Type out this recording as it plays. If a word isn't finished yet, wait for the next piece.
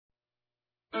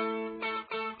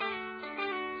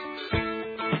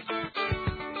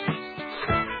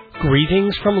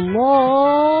Greetings from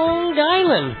Long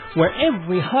Island, where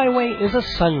every highway is a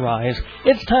sunrise.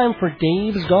 It's time for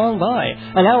Dave's Gone By,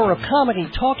 an hour of comedy,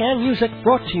 talk, and music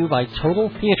brought to you by Total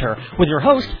Theater, with your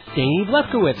host, Dave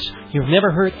Lefkowitz. You've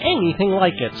never heard anything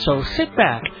like it, so sit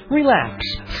back, relax,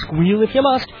 squeal if you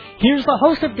must. Here's the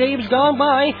host of Dave's Gone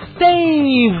By,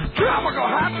 Dave! Tropical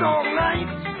hot dog night!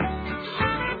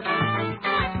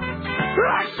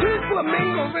 Like two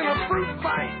flamingos in a fruit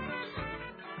fight!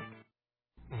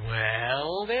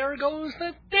 Well, there goes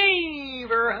the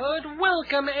Daverhood.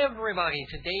 Welcome, everybody,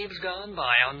 to Dave's Gone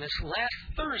By on this last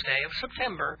Thursday of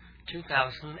September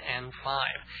 2005.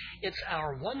 It's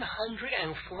our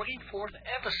 144th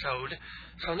episode,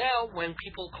 so now when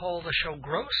people call the show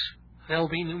gross, they'll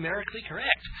be numerically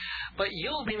correct. But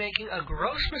you'll be making a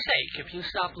gross mistake if you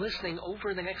stop listening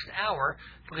over the next hour,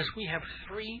 because we have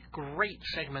three great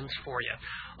segments for you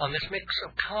on this mix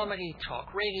of comedy,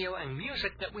 talk radio, and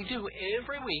music that we do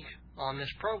every week on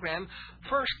this program.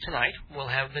 First, tonight, we'll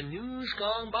have the News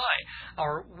Gone By,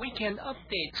 our weekend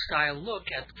update-style look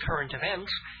at current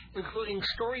events, including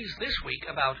stories this week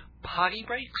about potty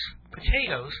breaks,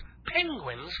 potatoes,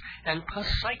 penguins, and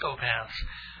psychopaths.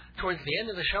 Towards the end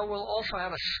of the show, we'll also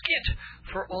have a skit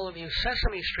for all of you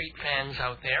Sesame Street fans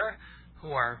out there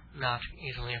who are not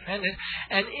easily offended.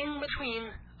 And in between,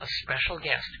 a special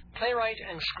guest, playwright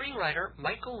and screenwriter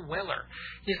Michael Weller.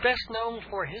 He's best known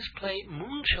for his play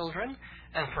Moonchildren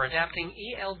and for adapting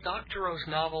E.L. Doctorow's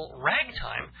novel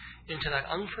Ragtime into that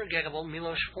unforgettable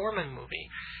Milos Forman movie.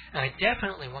 And I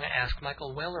definitely want to ask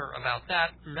Michael Weller about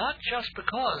that, not just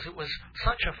because it was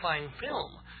such a fine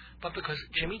film, but because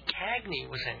Jimmy Cagney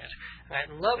was in it. And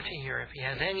I'd love to hear if he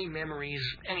has any memories,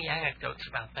 any anecdotes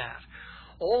about that.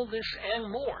 All this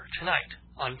and more tonight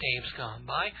on Dave's Gone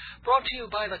By, brought to you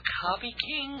by the Copy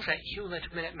Kings at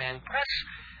Hewlett Minuteman Press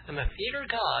and the Theater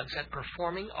Gods at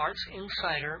Performing Arts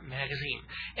Insider magazine,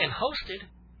 and hosted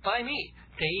by me,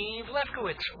 Dave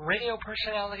Lefkowitz, radio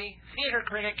personality, theater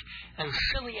critic, and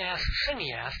silly-ass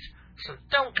cineast. So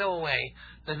don't go away.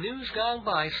 The News Gone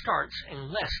By starts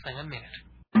in less than a minute.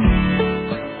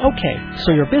 Okay,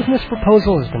 so your business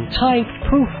proposal has been typed,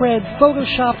 proofread,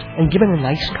 photoshopped, and given a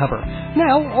nice cover.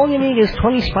 Now, all you need is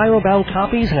 20 spiral-bound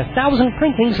copies and 1,000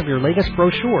 printings of your latest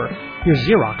brochure. Your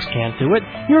Xerox can't do it.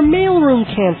 Your mailroom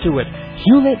can't do it.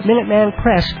 Hewlett Minuteman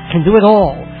Press can do it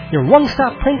all. Your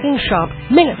one-stop printing shop,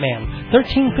 Minuteman,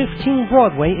 1315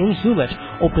 Broadway in Hewlett.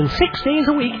 Open 6 days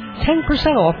a week,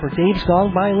 10% off for Dave's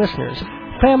Gone By listeners.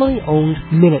 Family-owned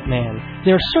Minuteman.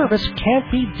 Their service can't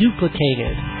be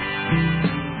duplicated.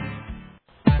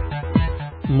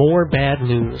 More bad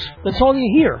news. That's all you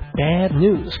hear, bad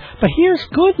news. But here's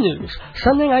good news.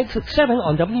 Sunday nights at 7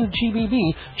 on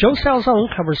WGBB, Joe Salzone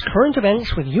covers current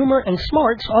events with humor and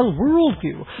smarts on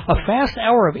Worldview, a fast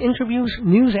hour of interviews,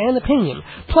 news, and opinion.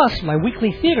 Plus, my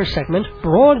weekly theater segment,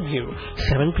 Broadview.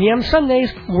 7 p.m. Sundays,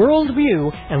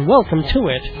 Worldview, and welcome to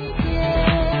it.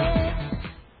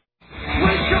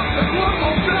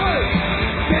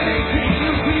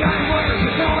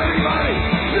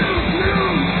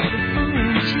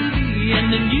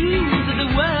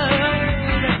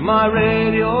 My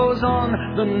radio's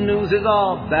on, the news is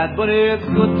all bad, but it's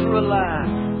good to relax.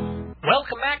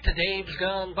 Welcome back to Dave's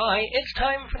Gone By. It's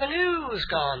time for the News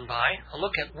Gone By, a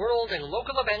look at world and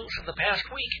local events of the past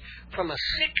week from a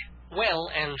sick, well,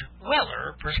 and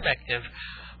weller perspective.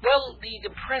 Well, the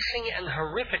depressing and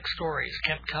horrific stories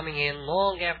kept coming in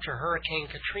long after Hurricane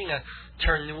Katrina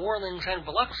turned New Orleans and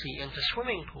Biloxi into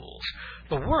swimming pools.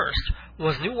 The worst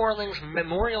was New Orleans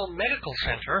Memorial Medical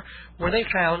Center, where they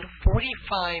found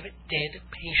 45 dead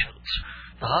patients.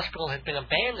 The hospital had been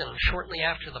abandoned shortly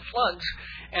after the floods,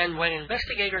 and when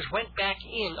investigators went back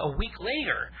in a week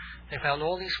later, they found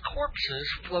all these corpses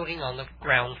floating on the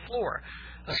ground floor.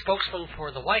 A spokesman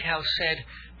for the White House said,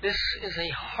 "This is a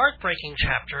heartbreaking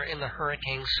chapter in the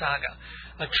hurricane saga,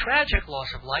 a tragic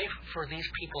loss of life for these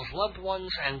people's loved ones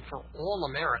and for all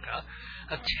America,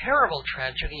 a terrible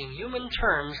tragedy in human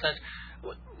terms that..."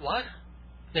 What?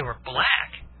 They were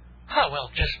black? Oh, well,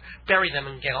 just bury them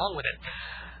and get on with it.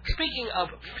 Speaking of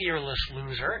fearless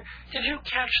loser, did you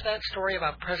catch that story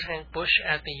about President Bush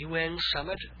at the UN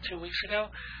summit 2 weeks ago?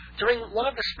 During one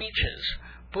of the speeches,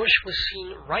 Bush was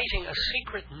seen writing a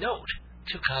secret note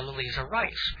to Condoleezza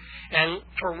Rice. And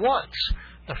for once,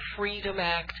 the Freedom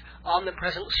Act,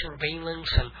 omnipresent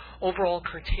surveillance, and overall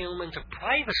curtailment of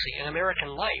privacy in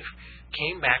American life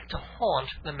came back to haunt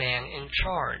the man in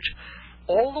charge.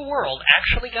 All the world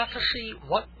actually got to see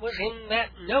what was in that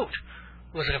note.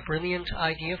 Was it a brilliant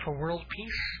idea for world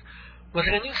peace? Was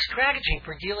it a new strategy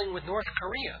for dealing with North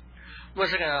Korea?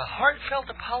 Was it a heartfelt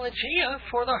apologia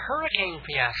for the hurricane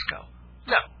fiasco?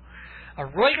 No. a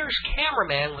Reuters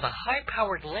cameraman with a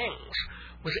high-powered lens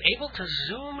was able to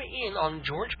zoom in on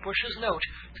George Bush's note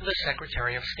to the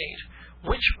Secretary of State,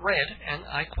 which read, and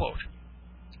I quote,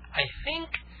 "I think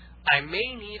I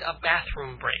may need a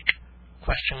bathroom break,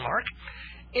 question mark.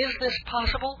 Is this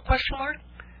possible, question mark?"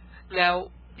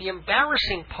 Now, the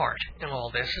embarrassing part in all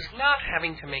this is not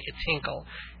having to make a tinkle,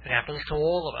 it happens to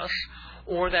all of us,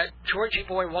 or that Georgie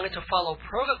boy wanted to follow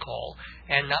protocol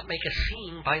and not make a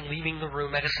scene by leaving the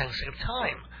room at a sensitive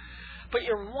time. But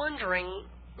you're wondering,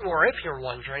 or if you're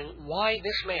wondering, why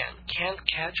this man can't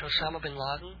catch Osama bin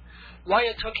Laden, why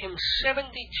it took him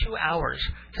 72 hours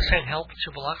to send help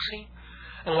to Biloxi,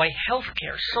 and why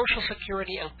healthcare, Social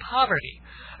Security, and poverty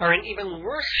are in even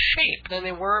worse shape than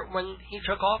they were when he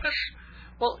took office,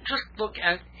 well, just look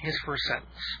at his first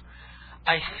sentence.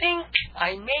 "I think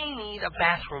I may need a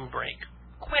bathroom break,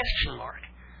 question mark.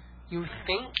 You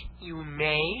think you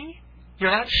may?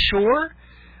 You're not sure?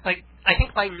 I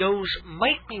think my nose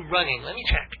might be running. Let me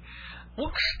check.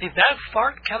 Whoops, did that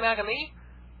fart come out of me?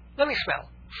 Let me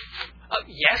smell.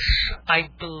 Yes, I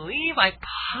believe I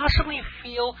possibly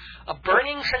feel a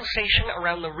burning sensation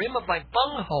around the rim of my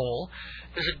bunghole.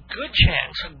 There's a good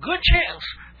chance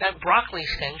that broccoli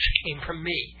stench came from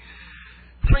me."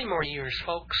 3 more years,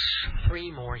 folks. 3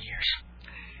 more years.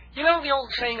 You know the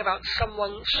old saying about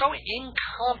someone so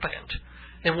incompetent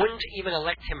they wouldn't even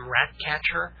elect him rat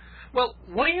catcher? Well,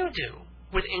 what do you do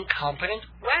with incompetent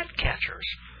rat catchers?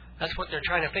 That's what they're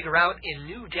trying to figure out in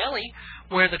New Delhi,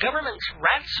 where the government's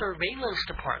Rat Surveillance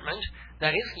Department,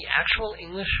 that is the actual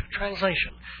English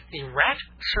translation, the Rat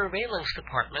Surveillance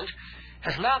Department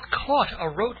has not caught a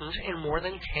rodent in more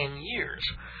than 10 years.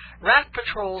 Rat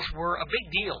patrols were a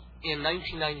big deal in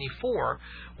 1994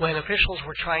 when officials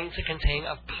were trying to contain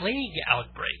a plague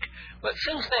outbreak. But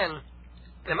since then,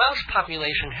 the mouse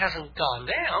population hasn't gone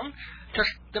down,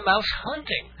 just the mouse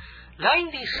hunting.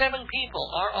 97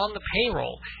 people are on the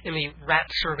payroll in the Rat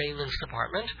Surveillance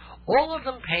Department, all of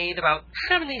them paid about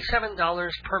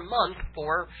 $77 per month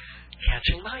for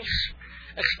catching mice.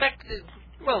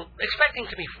 Expecting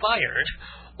to be fired,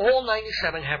 all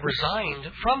 97 have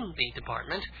resigned from the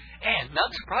department, and,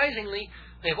 not surprisingly,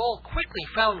 they've all quickly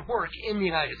found work in the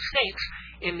United States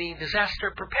in the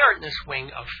disaster preparedness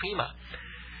wing of FEMA.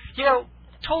 You know,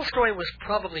 Tolstoy was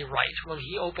probably right when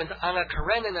he opened Anna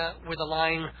Karenina with the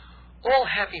line, "All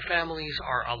happy families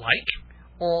are alike.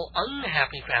 All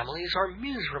unhappy families are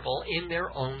miserable in their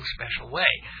own special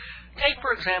way." Take,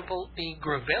 for example, the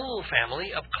Gravel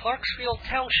family of Clarksville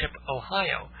Township,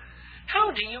 Ohio.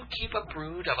 How do you keep a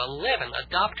brood of 11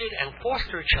 adopted and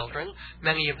foster children,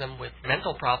 many of them with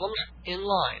mental problems, in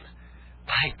line?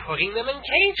 By putting them in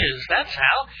cages, that's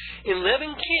how.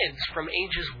 11 kids from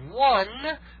ages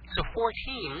 1 to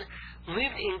 14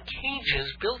 lived in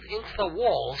cages built into the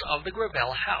walls of the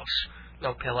Gravel house.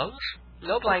 No pillows,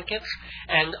 no blankets,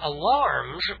 and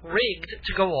alarms rigged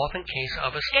to go off in case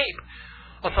of escape.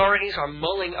 Authorities are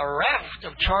mulling a raft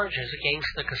of charges against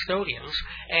the custodians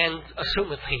and,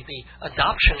 assumedly, the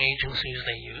adoption agencies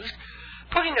they used.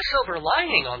 Putting a silver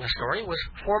lining on the story was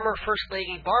former First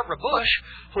Lady Barbara Bush,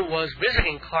 who was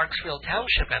visiting Clarksville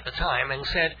Township at the time and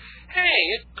said, "Hey,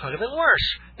 it could have been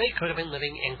worse. They could have been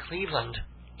living in Cleveland."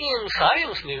 In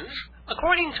science news,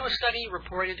 according to a study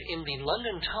reported in the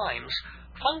London Times,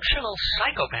 functional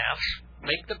psychopaths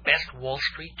make the best Wall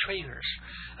Street traders.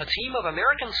 A team of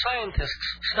American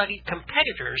scientists studied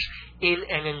competitors in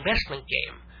an investment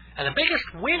game, and the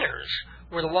biggest winners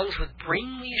were the ones with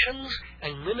brain lesions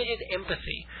and limited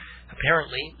empathy.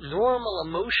 Apparently, normal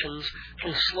emotions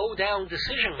can slow down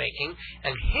decision-making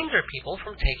and hinder people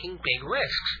from taking big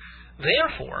risks.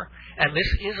 Therefore, and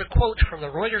this is a quote from the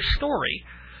Reuters story,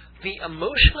 the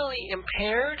emotionally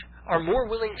impaired are more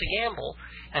willing to gamble,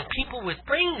 and people with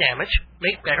brain damage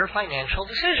make better financial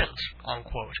decisions,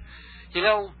 unquote. You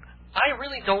know, I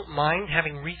really don't mind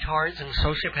having retards and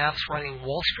sociopaths running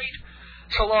Wall Street,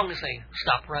 so long as they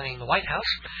stop running the White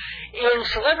House. In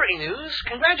celebrity news,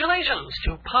 congratulations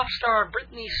to pop star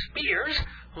Britney Spears,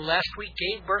 who last week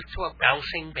gave birth to a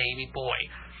bouncing baby boy.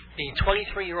 The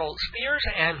 23-year-old Spears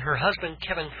and her husband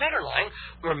Kevin Federline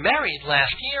were married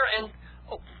last year, and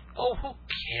who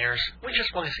cares? We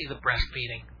just want to see the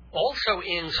breastfeeding. Also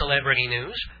in celebrity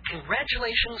news,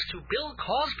 congratulations to Bill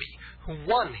Cosby, who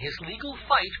won his legal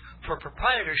fight for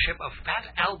proprietorship of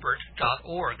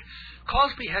fatalbert.org.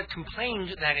 Cosby had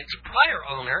complained that its prior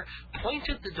owner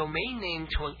pointed the domain name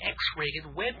to an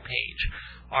X-rated web page.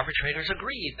 Arbitrators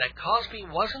agreed that Cosby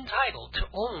was entitled to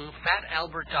own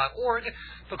fatalbert.org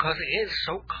because it is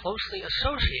so closely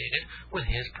associated with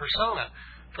his persona.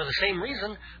 For the same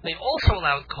reason, they also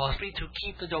allowed Cosby to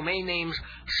keep the domain names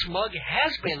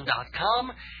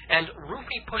smughasbeen.com and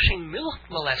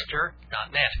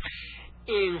roofie-pushing-milk-molester.net.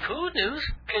 In food news,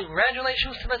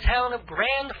 congratulations to the town of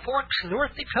Grand Forks,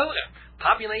 North Dakota.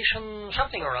 Population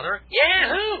something or other.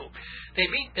 Yahoo! They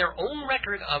beat their own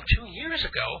record of 2 years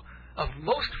ago of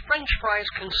most French fries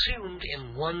consumed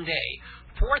in one day.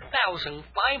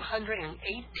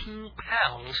 4,518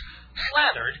 pounds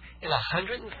slathered in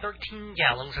 113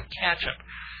 gallons of ketchup.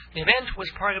 The event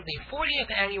was part of the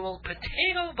 40th annual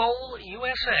Potato Bowl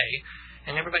USA,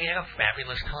 and everybody had a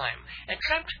fabulous time,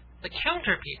 except the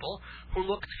counter people who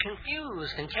looked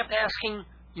confused and kept asking,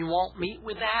 "You want meat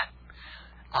with that?"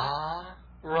 Ah,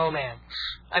 romance.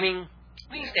 I mean,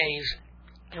 these days,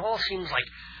 it all seems like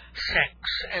sex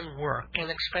and work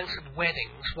and expensive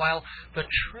weddings, while the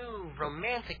true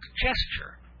romantic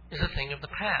gesture is a thing of the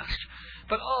past.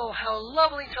 But oh, how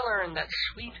lovely to learn that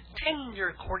sweet,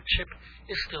 tender courtship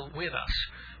is still with us.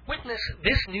 Witness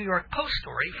this New York Post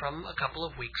story from a couple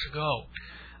of weeks ago.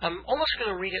 I'm almost going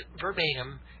to read it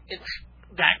verbatim. It's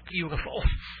that beautiful.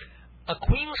 A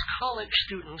Queens College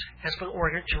student has been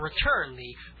ordered to return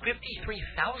the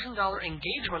 $53,000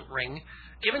 engagement ring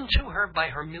given to her by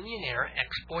her millionaire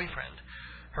ex-boyfriend.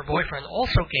 Her boyfriend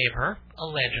also gave her,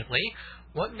 allegedly,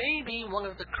 what may be one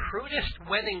of the crudest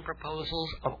wedding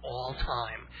proposals of all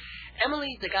time.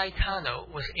 Emily de Gaetano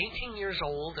was 18 years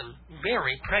old and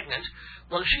very pregnant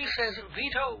when she says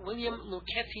Vito William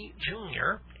Lucchetti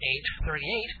Jr., age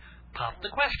 38, popped the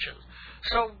question.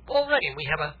 So already we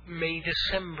have a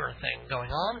May-December thing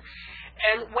going on.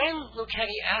 And when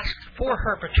Lucchetti asked for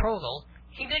her betrothal,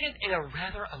 he did it in a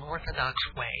rather unorthodox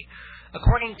way.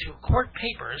 According to court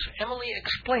papers, Emily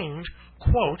explained,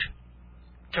 quote,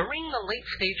 "During the late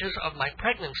stages of my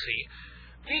pregnancy,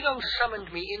 Vito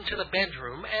summoned me into the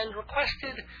bedroom and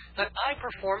requested that I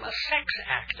perform a sex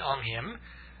act on him."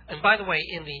 And by the way,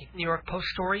 in the New York Post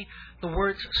story, the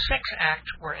words sex act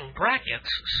were in brackets,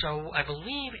 so I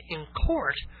believe in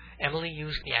court Emily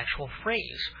used the actual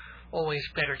phrase. Always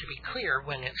better to be clear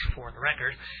when it's for the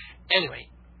record. Anyway,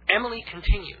 Emily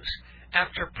continues,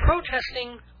 "After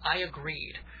protesting, I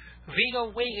agreed. Vito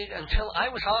waited until I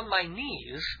was on my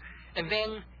knees, and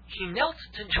then he knelt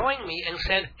to join me and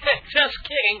said, 'Just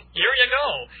kidding, here you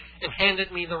go,' and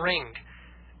handed me the ring."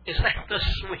 Is that the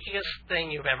sweetest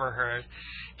thing you've ever heard?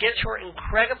 Get your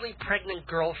incredibly pregnant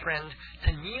girlfriend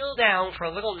to kneel down for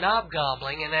a little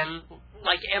knob-gobbling, and then,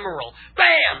 like Emerald,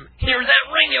 bam! Here's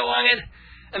that ring you wanted!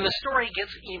 And the story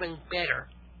gets even better.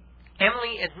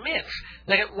 Emily admits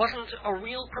that it wasn't a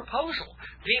real proposal.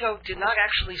 Vito did not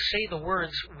actually say the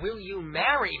words, "Will you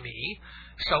marry me?"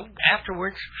 So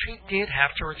afterwards, she did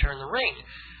have to return the ring.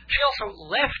 She also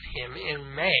left him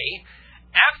in May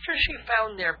after she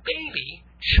found their baby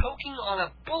choking on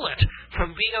a bullet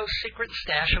from Vito's secret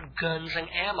stash of guns and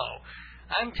ammo.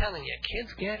 I'm telling you,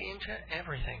 kids get into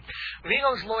everything.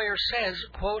 Vito's lawyer says,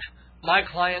 quote, "My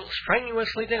client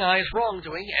strenuously denies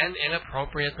wrongdoing and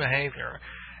inappropriate behavior."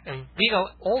 And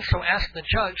Vito also asked the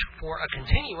judge for a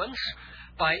continuance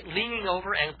by leaning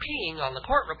over and peeing on the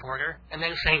court reporter and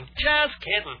then saying, "Just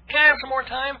kidding. Can I have some more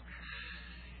time?"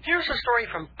 Here's a story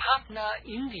from Patna,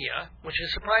 India, which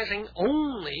is surprising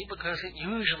only because it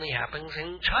usually happens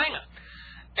in China.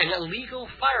 An illegal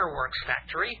fireworks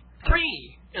factory,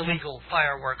 3 illegal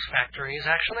fireworks factories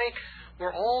actually,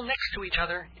 were all next to each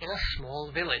other in a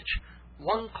small village.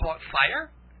 One caught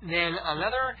fire, then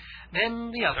another,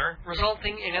 then the other,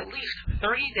 resulting in at least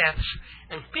 30 deaths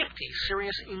and 50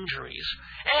 serious injuries.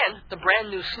 And the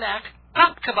brand new snack,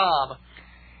 Pop Kebab.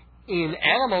 In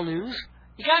animal news,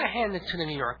 you gotta hand it to the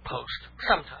New York Post,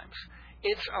 sometimes.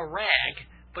 It's a rag,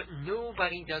 but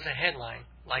nobody does a headline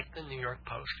like the New York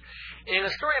Post. In a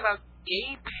story about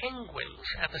gay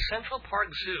penguins at the Central Park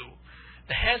Zoo,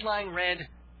 the headline read,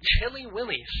 "Chilly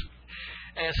Willies."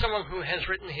 As someone who has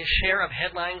written his share of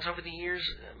headlines over the years,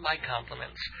 my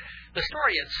compliments. The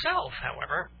story itself,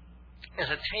 however, is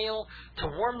a tale to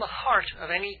warm the heart of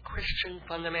any Christian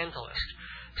fundamentalist.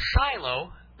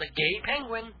 Silo, the gay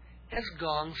penguin, has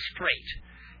gone straight.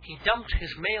 He dumped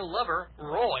his male lover,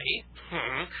 Roy,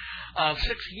 of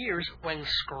 6 years when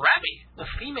Scrappy, the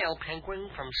female penguin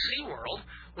from SeaWorld,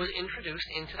 was introduced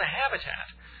into the habitat.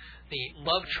 The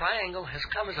love triangle has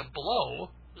come as a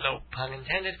blow, no pun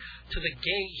intended, to the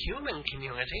gay human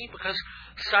community because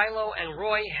Silo and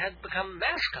Roy had become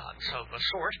mascots of a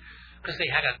sort because they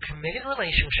had a committed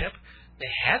relationship,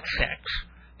 they had sex,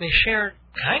 they shared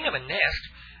kind of a nest,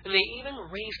 and they even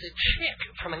raised a chick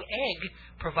from an egg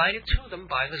provided to them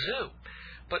by the zoo.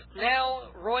 But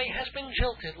now Roy has been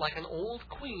jilted like an old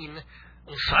queen,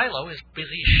 and Silo is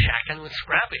busy shacking with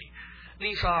Scrappy.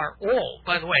 These are all,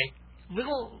 by the way,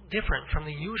 little different from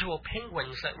the usual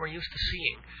penguins that we're used to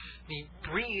seeing. The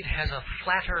breed has a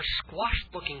flatter,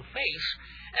 squashed-looking face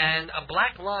and a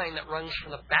black line that runs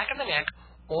from the back of the neck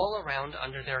all around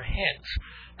under their heads.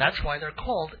 That's why they're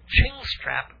called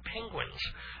chinstrap penguins.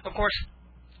 Of course,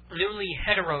 newly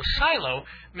hetero Silo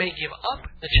may give up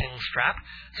the chin strap,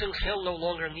 since he'll no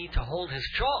longer need to hold his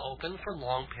jaw open for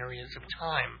long periods of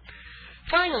time.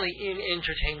 Finally, in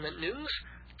entertainment news,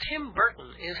 Tim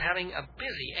Burton is having a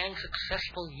busy and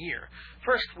successful year.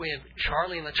 First with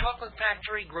Charlie and the Chocolate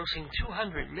Factory grossing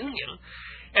 $200 million,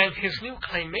 and his new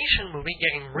claymation movie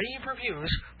getting rave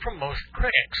reviews from most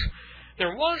critics.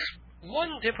 There was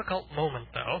one difficult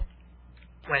moment, though,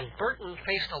 when Burton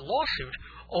faced a lawsuit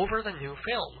over the new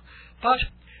film. But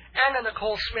Anna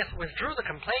Nicole Smith withdrew the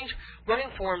complaint when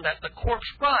informed that The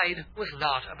Corpse Bride was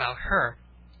not about her.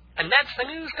 And that's the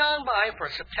news gone by for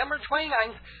September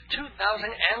 29th,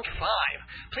 2005.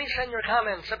 Please send your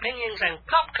comments, opinions, and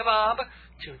pop kebab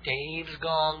to Dave's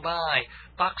Gone By,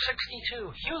 Box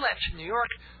 62, Hewlett, New York,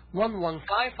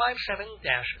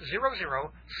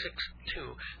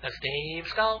 11557-0062. That's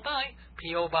Dave's Gone By,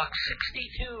 P.O. Box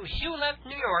 62, Hewlett,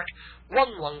 New York,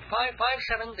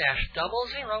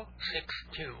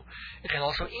 11557-0062. You can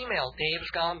also email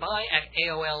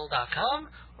davesgoneby@aol.com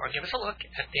or give us a look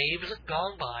at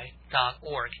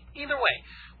davesgoneby.org. Either way,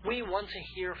 we want to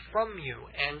hear from you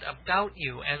and about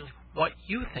you and what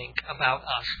you think about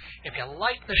us. If you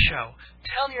like the show,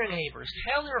 tell your neighbors,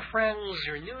 tell your friends,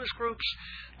 your news groups,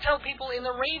 tell people in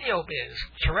the radio biz,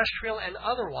 terrestrial and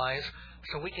otherwise,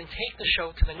 so we can take the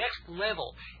show to the next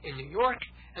level in New York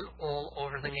and all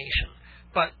over the nation.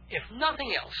 But if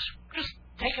nothing else, just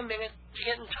take a minute to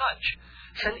get in touch.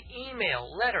 Send email,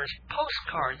 letters,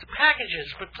 postcards,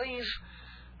 packages, but please,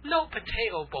 no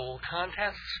potato bowl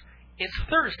contests. It's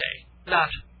Thursday,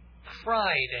 not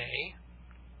Friday.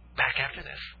 Back after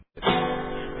this.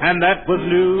 And that was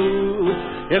news.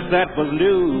 Yes, that was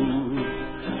news.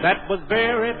 That was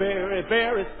very, very,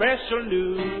 very special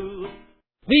news.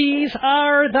 These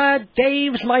are the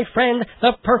Daves, my friend,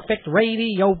 the perfect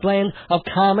radio blend of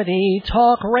comedy,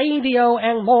 talk, radio,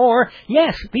 and more.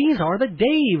 Yes, these are the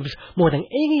Daves. More than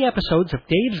 80 episodes of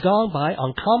Dave's Gone By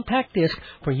on compact disc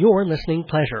for your listening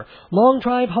pleasure. Long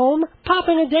drive home? Pop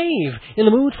in a Dave. In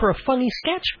the mood for a funny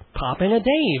sketch? Pop in a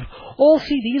Dave. All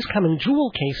CDs come in jewel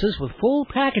cases with full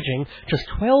packaging, just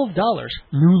 $12.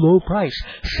 New low price.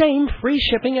 Same free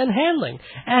shipping and handling.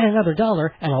 Add another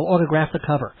 $1 and I'll autograph the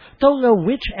cover. Don't know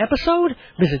which episode?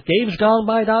 Visit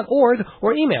davesgoneby.org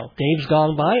or email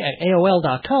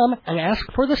davesgoneby@aol.com and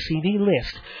ask for the CD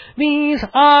list. These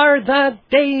are the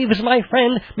Daves, my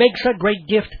friend. Makes a great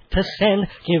gift to send.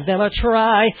 Give them a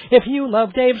try if you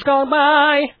love Dave's Gone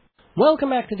By. Welcome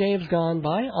back to Dave's Gone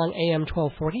By on AM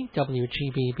 1240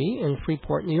 WGBB in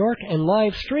Freeport, New York, and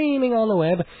live streaming on the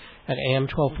web at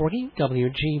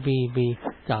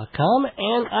am1240wgbb.com.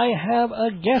 And I have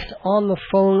a guest on the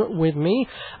phone with me,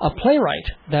 a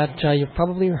playwright that you've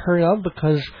probably heard of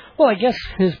because, well, I guess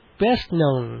his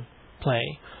best-known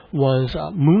play was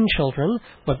Moon Children,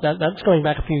 but that's going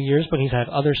back a few years, but he's had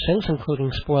others since, including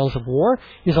Spoils of War.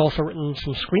 He's also written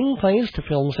some screenplays to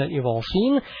films that you've all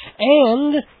seen,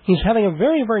 and he's having a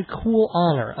very, very cool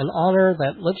honor, an honor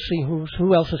that, let's see,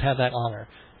 who else has had that honor?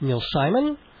 Neil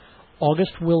Simon,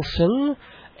 August Wilson,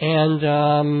 and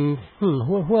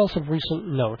who else of recent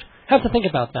note? Have to think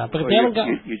about that. But if they haven't got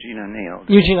Eugene O'Neill.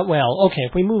 Well, okay.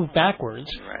 If we move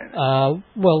backwards, right.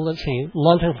 Well, let's see.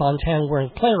 London Fontaine were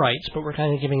playwrights, but we're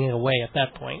kind of giving it away at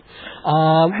that point.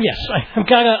 Yes, I've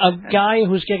got a guy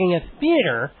who's getting a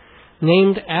theater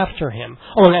named after him.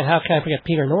 Oh, and how can I forget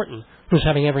Peter Norton, who's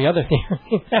having every other theater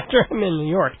named after him in New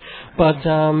York? But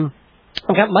I've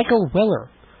got Michael Weller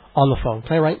on the phone,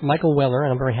 playwright Michael Weller,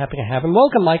 and I'm very happy to have him.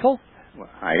 Welcome, Michael.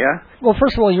 Hiya. Well,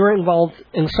 first of all, you're involved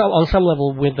on some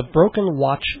level with the Broken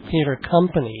Watch Theater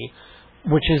Company,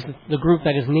 which is the group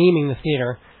that is naming the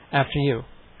theater after you.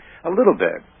 A little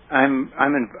bit. I'm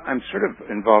sort of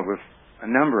involved with a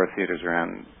number of theaters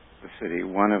around the city.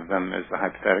 One of them is the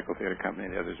Hypothetical Theater Company.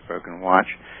 The other is Broken Watch.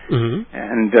 Mm-hmm.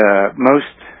 And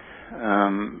most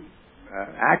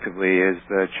actively is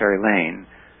the Cherry Lane,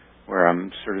 where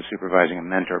I'm sort of supervising a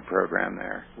mentor program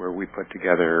there, where we put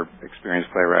together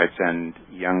experienced playwrights and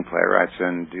young playwrights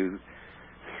and do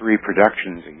 3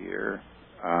 productions a year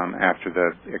after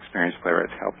the experienced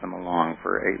playwrights help them along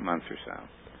for 8 months or so.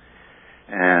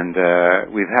 And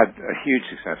we've had a huge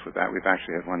success with that. We've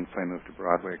actually had one play move to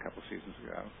Broadway a couple seasons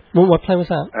ago. Well, what play was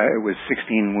that? It was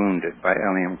 16 Wounded by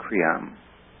Eliam Cream.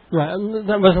 Right,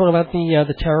 that was one about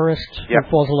the terrorist who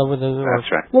falls in love with the... That's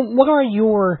right. Well, what are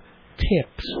your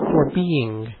tips for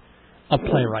being a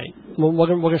playwright? Well, what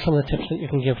are some of the tips that you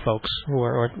can give folks who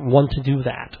want to do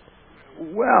that?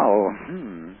 Well,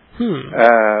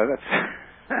 that's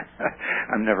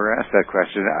I'm never asked that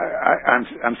question.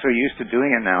 I'm so used to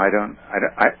doing it now.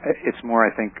 It's more.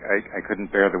 I think I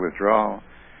couldn't bear the withdrawal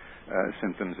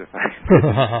symptoms if I did.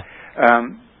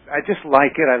 I just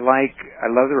like it. I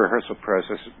love the rehearsal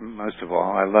process most of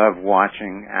all. I love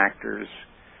watching actors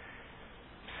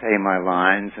say my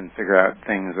lines and figure out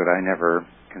things that I never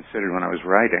considered when I was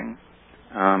writing.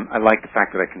 I like the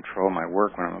fact that I control my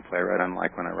work when I'm a playwright,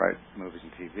 unlike when I write movies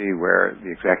and TV, where the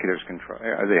executives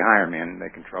they hire me and they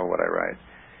control what I write.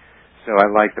 So I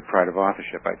like the pride of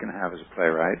authorship I can have as a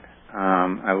playwright.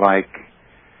 I like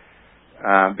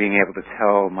being able to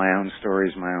tell my own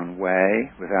stories my own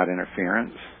way without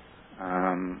interference.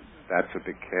 That's a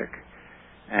big kick.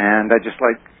 And I just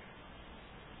like,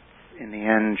 in the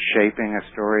end, shaping a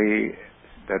story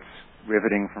that's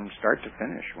riveting from start to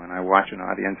finish. When I watch an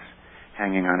audience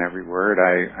hanging on every word,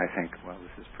 I think, well,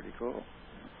 this is pretty cool.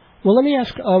 Well, let me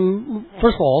ask,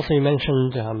 first of all, also you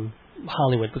mentioned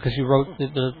Hollywood, because you wrote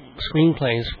the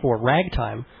screenplays for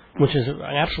Ragtime, which is an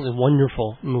absolutely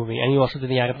wonderful movie, and you also did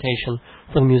the adaptation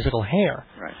for the musical Hair.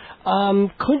 Right.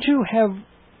 Could you have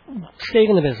stayed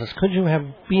in the business? Could you have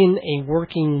been a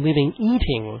working, living,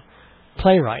 eating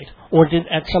playwright? Or did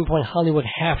at some point Hollywood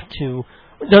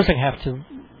does it have to,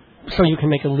 so you can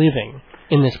make a living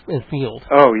in this field?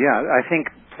 Oh, yeah. I think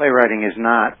playwriting is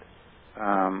not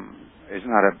a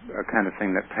kind of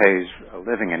thing that pays a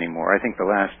living anymore. I think the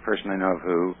last person I know of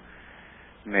who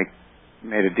made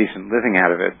a decent living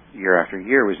out of it year after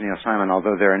year was Neil Simon,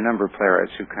 although there are a number of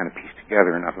playwrights who kind of piece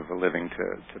together enough of a living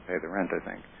to pay the rent, I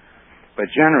think. But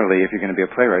generally, if you're going to be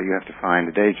a playwright, you have to find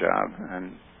a day job,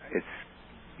 and it's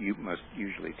most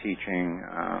usually teaching.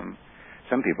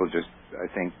 Some people just, I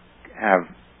think, have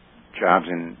jobs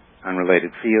in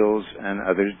unrelated fields, and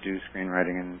others do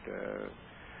screenwriting and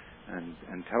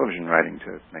television writing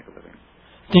to make a living.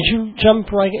 Did you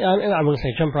jump right in? I wouldn't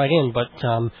say jump right in, but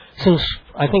since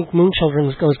I think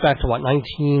Moonchildren goes back to, what,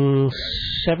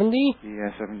 1970?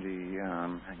 Yeah, 70, hang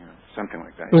on, something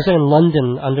like that. It was in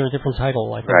London under a different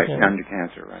title, I think. Right, Under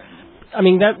Cancer, right. I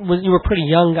mean, you were pretty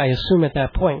young, I assume, at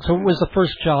that point. So it was the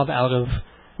first job out of,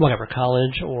 whatever,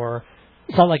 college, or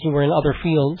it's not like you were in other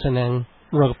fields and then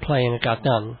wrote a play and it got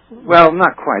done. Well,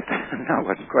 not quite. No, it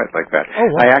wasn't quite like that. Oh,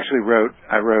 wow. I actually wrote,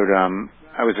 I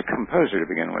was a composer to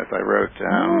begin with. I wrote,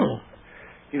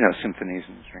 symphonies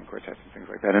and string quartets and things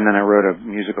like that. And then I wrote a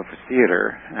musical for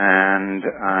theater, and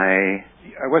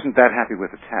I wasn't that happy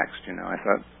with the text, I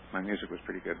thought my music was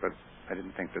pretty good, but I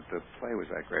didn't think that the play was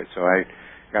that great. So I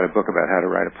got a book about how to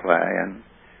write a play, and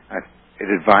it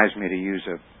advised me to use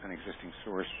an existing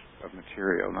source of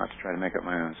material, not to try to make up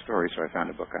my own story, so I found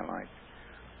a book I liked.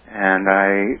 And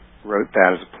I wrote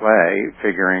that as a play,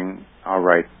 figuring I'll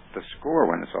write the score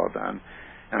when it's all done.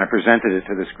 And I presented it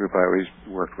to this group I always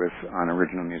worked with on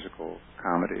original musical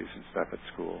comedies and stuff at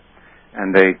school.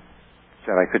 And they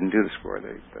said I couldn't do the score,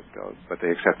 but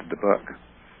they accepted the book.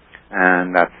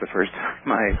 And that's the first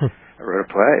time I wrote a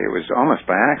play. It was almost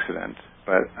by accident,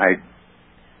 but I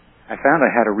found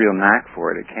I had a real knack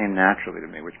for it. It came naturally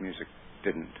to me, which music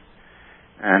didn't.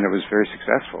 And it was very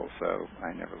successful, so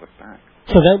I never looked back.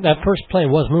 So that first play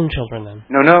was Moonchildren, then?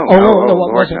 No.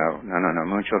 What was it? No.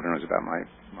 Moonchildren was about my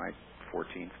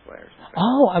 14th play or something.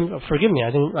 Oh, forgive me. I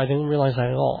didn't realize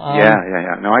that at all. Yeah.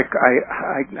 No, I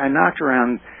knocked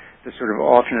around the sort of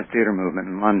alternate theater movement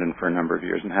in London for a number of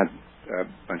years and had a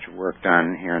bunch of work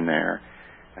done here and there.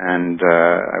 And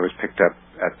I was picked up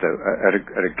at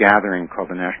a gathering called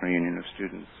the National Union of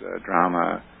Students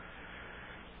Drama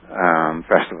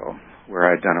Festival, where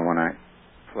I'd done a one-act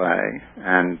play.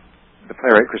 And the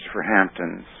playwright Christopher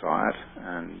Hampton saw it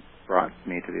and brought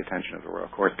me to the attention of the Royal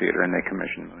Court Theatre, and they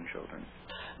commissioned Moonchildren.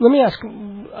 Let me ask,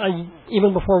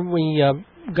 even before we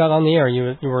got on the air,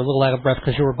 you were a little out of breath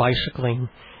because you were bicycling.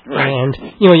 Right. And,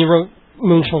 you wrote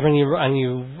Moonchildren, and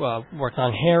you worked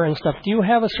on Hair and stuff. Do you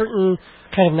have a certain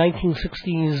kind of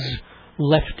 1960s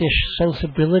leftish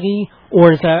sensibility,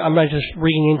 or is that, am I just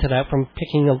reading into that from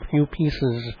picking a few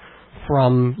pieces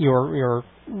from your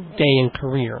day and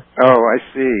career? Oh, I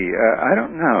see. I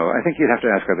don't know. I think you'd have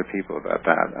to ask other people about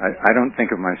that. I don't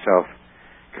think of myself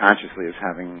consciously as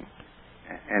having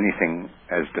anything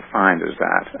as defined as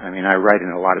that. I mean, I write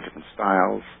in a lot of different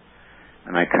styles,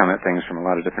 and I come at things from a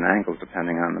lot of different angles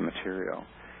depending on the material.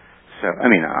 So, I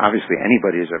mean, obviously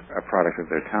anybody is a product of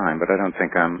their time, but I don't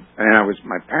think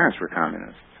my parents were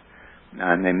communists,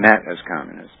 and they met as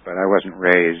communists, but I wasn't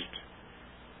raised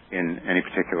in any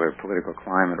particular political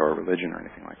climate or religion or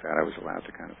anything like that. I was allowed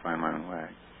to kind of find my own way.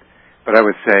 But I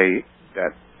would say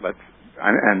that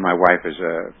and my wife is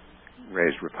a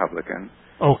raised Republican.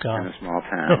 Oh, God. In a small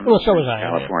town. Well, so was I.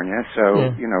 California. Yeah.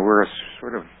 So, we're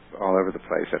sort of all over the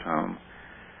place at home.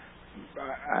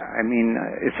 I mean,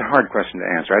 it's a hard question to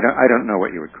answer. I don't know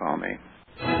what you would call me.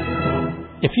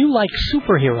 If you like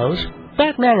superheroes,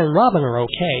 Batman and Robin are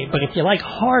okay, but if you like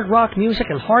hard rock music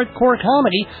and hardcore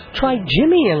comedy, try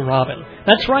Jimmy and Robin.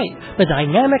 That's right, the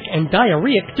dynamic and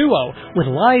diarrheic duo, with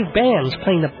live bands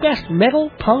playing the best metal,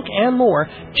 punk, and more.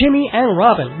 Jimmy and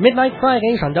Robin, midnight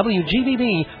Fridays on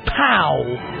WGBB.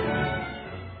 Pow!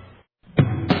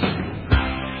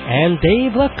 And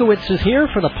Dave Lefkowitz is here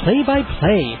for the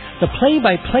play-by-play. The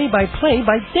play-by-play-by-play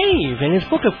by Dave in his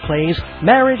book of plays,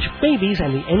 Marriage, Babies,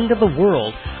 and the End of the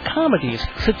World. Comedies,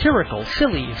 satirical,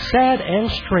 silly, sad,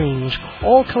 and strange,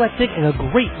 all collected in a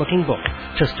great-looking book.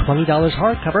 Just $20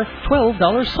 hardcover,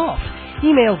 $12 soft.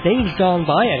 Email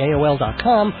davesgoneby at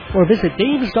AOL.com or visit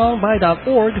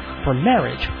davesgoneby.org for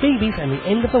Marriage, Babies, and the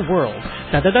End of the World.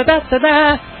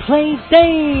 Da-da-da-da-da-da! Play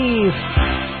Dave!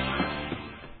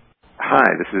 Hi,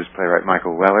 this is playwright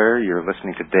Michael Weller. You're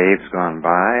listening to Dave's Gone By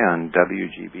on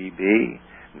WGBB.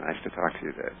 Nice to talk to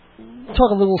you, Dave.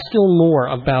 Talk a little still more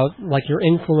about like your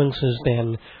influences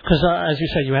then, because as you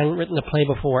said, you hadn't written a play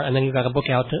before, and then you got a book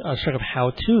out, sort of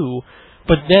how-to.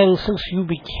 But then, since you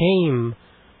became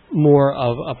more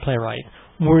of a playwright,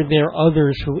 were there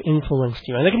others who influenced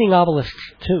you? And they can be novelists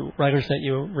too, writers that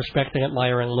you respect and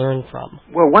admire and learn from.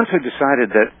 Well, once I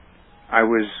decided that I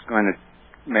was going to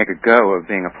make a go of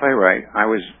being a playwright, I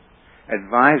was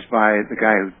advised by the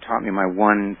guy who taught me my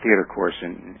one theater course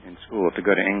in school to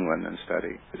go to England and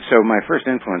study. So my first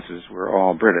influences were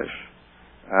all British.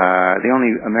 The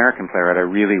only American playwright I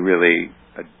really, really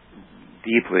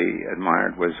deeply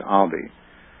admired was Albee.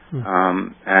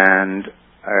 And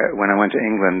when I went to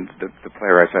England, the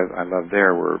playwrights I loved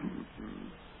there were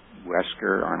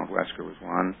Wesker, Arnold Wesker was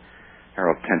one,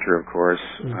 Harold Pinter, of course,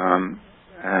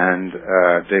 and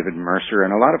David Mercer,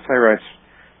 and a lot of playwrights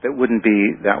that wouldn't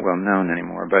be that well known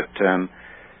anymore. But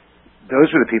those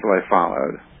were the people I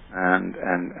followed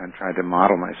and tried to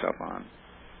model myself on.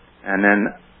 And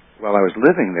then while I was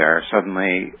living there,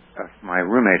 suddenly my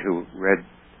roommate, who read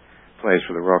plays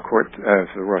for the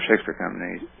Royal Shakespeare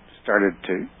Company, started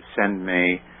to send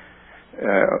me,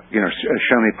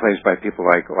 show me plays by people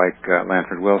like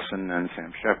Lanford Wilson and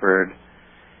Sam Shepard,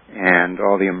 and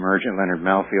all the emerging, Leonard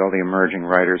Melfi, all the emerging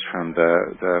writers from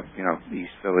the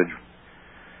East Village.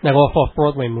 That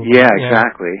off-Broadway movie. Yeah,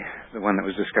 exactly. The one that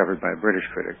was discovered by a British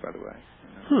critic, by the way.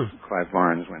 Clive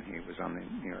Barnes, when he was on the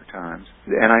New York Times.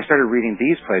 And I started reading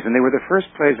these plays, and they were the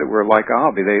first plays that were like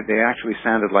Albee. They actually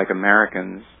sounded like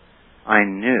Americans I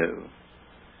knew.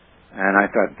 And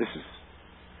I thought, this is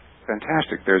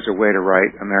fantastic. There's a way to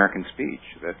write American speech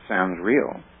that sounds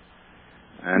real.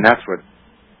 And that's what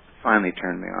finally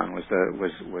turned me on,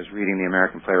 was reading the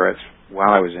American playwrights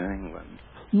while I was in England.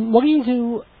 What do you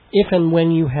do if and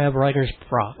when you have writer's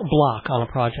block on a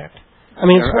project? I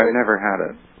mean, I've never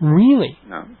had it. Really?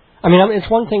 No. I mean, it's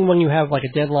one thing when you have like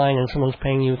a deadline and someone's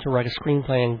paying you to write a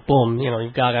screenplay and boom,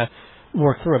 you've got to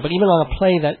work through it. But even on a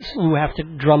play that you have to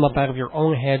drum up out of your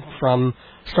own head from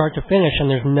start to finish, and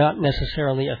there's not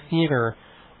necessarily a theater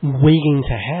waiting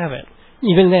to have it.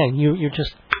 Even then, you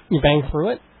bang through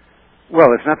it. Well,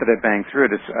 it's not that I bang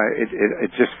through it.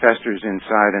 It just festers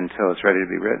inside until it's ready to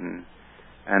be written.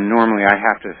 And normally I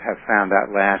have to have found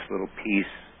that last little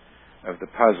piece of the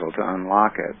puzzle to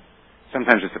unlock it.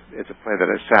 Sometimes it's a play that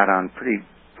I've sat on pretty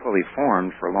fully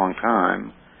formed for a long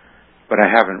time, but I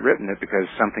haven't written it because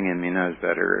something in me knows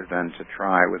better than to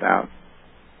try without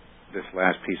this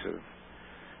last piece of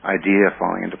idea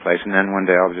falling into place. And then one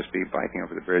day I'll just be biking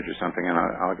over the bridge or something, and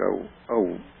I'll go, oh,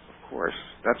 of course,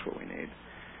 that's what we need.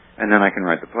 And then I can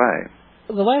write the play.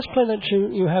 The last play that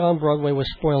you had on Broadway was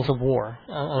Spoils of War.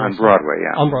 On Broadway,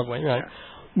 yeah. On Broadway, right.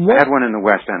 Yeah. I had one in the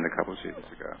West End a couple of seasons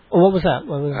ago. What was that?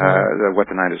 What What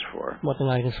the Night Is For. What the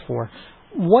Night Is For.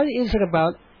 What is it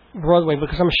about Broadway?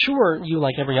 Because I'm sure you,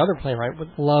 like every other playwright,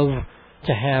 would love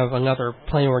to have another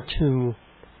play or two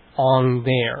on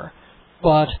there.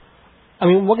 But, I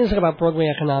mean, what is it about Broadway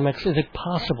economics? Is it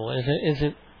possible? Is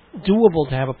it doable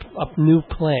to have a new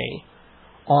play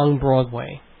on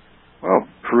Broadway? Well,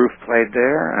 Proof played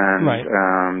there,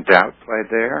 and Doubt played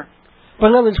there. But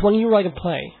in other words, when you write a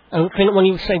play, when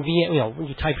you say when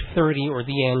you type 30 or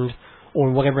the end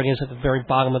or whatever it is at the very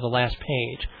bottom of the last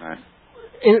page, right.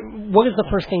 What is the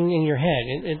first thing in your head?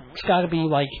 It's got to be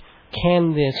like,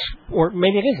 can this, or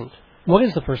maybe it isn't. What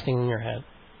is the first thing in your head?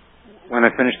 When I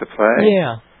finish the play?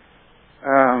 Yeah.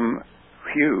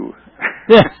 Phew.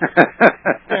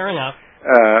 Fair enough.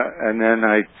 And then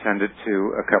I send it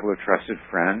to a couple of trusted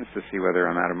friends to see whether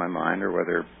I'm out of my mind or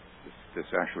whether this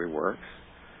actually works.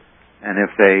 And if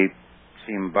they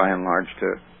seem by and large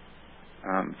to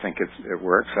think it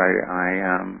works,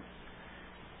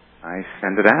 I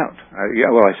send it out.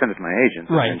 I send it to my agent,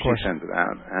 right, and she sends it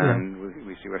out, and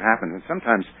we see what happens. And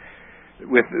sometimes,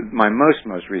 with my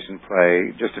most recent play,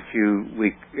 just a few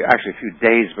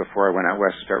days before I went out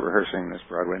west to start rehearsing this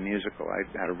Broadway musical, I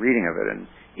had a reading of it, and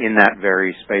in that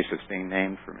very space that's being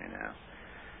named for me now.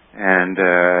 And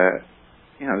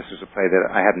this was a play that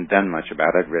I hadn't done much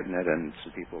about. I'd written it, and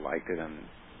some people liked it, and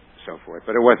so forth.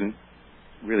 But it wasn't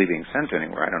really being sent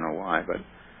anywhere. I don't know why, but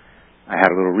I had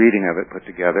a little reading of it put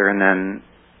together, and then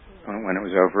when it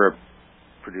was over, a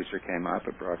producer came up,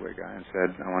 a Broadway guy, and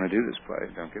said, "I want to do this play.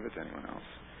 Don't give it to anyone else."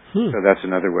 So that's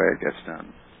another way it gets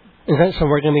done. Is that so?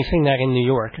 We're going to be seeing that in New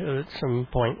York at some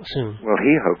point soon. Well,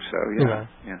 he hopes so.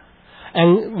 Yeah.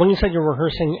 And when you said you're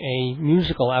rehearsing a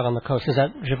musical out on the coast, is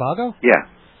that Zhivago? Yeah.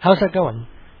 How's that going?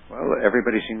 Well,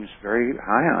 everybody seems very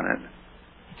high on it.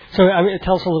 So,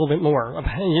 tell us a little bit more.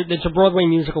 It's a Broadway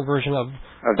musical version of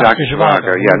Dr.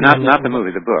 Zhivago. Yeah, not the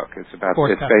movie, the book. It's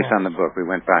based on the book. We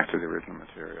went back to the original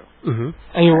material. Mm-hmm.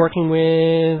 And you're working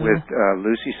with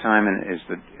Lucy Simon is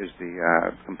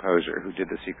the composer who did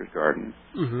The Secret Garden.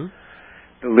 Mm-hmm.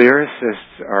 The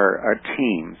lyricists are a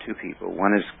team, two people.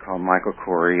 One is called Michael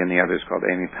Corey, and the other is called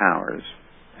Amy Powers.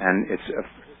 And it's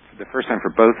the first time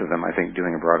for both of them, I think,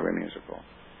 doing a Broadway musical.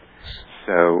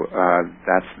 So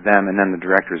that's them, and then the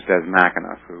director is Des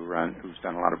McAnuff, who's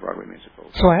done a lot of Broadway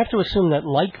musicals. So I have to assume that,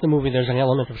 like the movie, there's an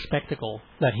element of spectacle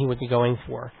that he would be going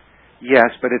for. Yes,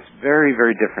 but it's very,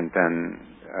 very different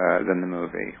than the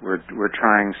movie. We're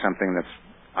trying something that's,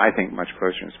 I think, much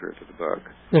closer in spirit to the book.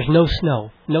 There's no snow.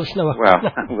 No snow. Well,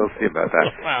 we'll see about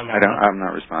that. Wow, no, I'm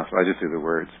not responsible. I just do the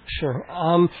words. Sure.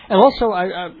 And also,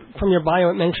 from your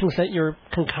bio, it mentions that you're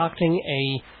concocting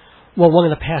one of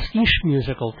the pastiche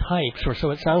musical types, or so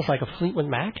it sounds like, a Fleetwood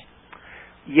Mac?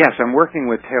 Yes, I'm working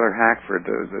with Taylor Hackford,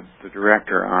 the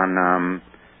director, on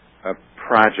a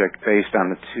project based on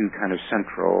the two kind of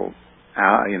central,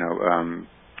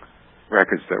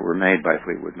 records that were made by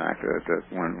Fleetwood Mac. The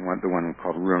one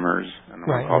called Rumors, and the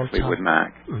one called Fleetwood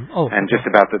Mac. Mm-hmm. Oh, and just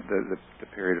about the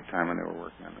period of time when they were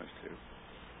working on those two.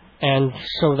 And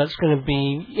so that's going to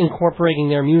be incorporating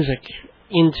their music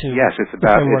into. Yes, it's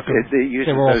about it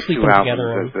uses those two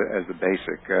albums as the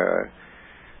basic.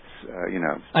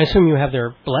 I assume you have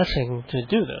their blessing to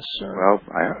do this. Well,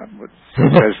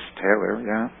 says Taylor.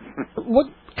 Yeah. What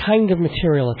kind of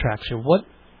material attracts you? What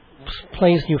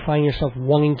plays do you find yourself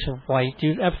wanting to write? Do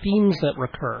you have themes that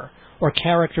recur or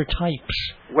character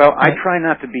types? Well, I try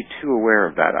not to be too aware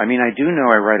of that. I mean, I do know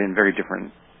I write in very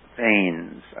different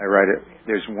veins.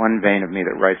 There's one vein of me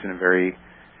that writes in a very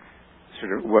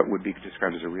sort of what would be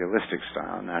described as a realistic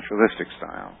style, naturalistic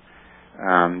style,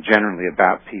 generally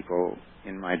about people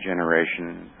in my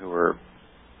generation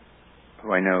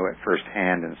who I know at first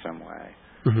hand in some way.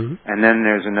 Mm-hmm. And then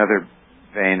there's another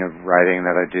vein of writing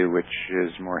that I do, which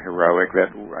is more heroic. That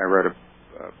I wrote a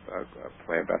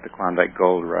play about the Klondike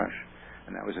Gold Rush,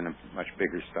 and that was in a much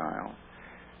bigger style.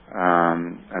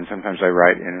 And sometimes I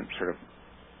write in a sort of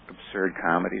absurd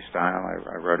comedy style.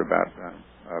 I wrote about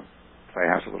a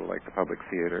playhouse, a little like the Public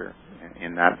Theater,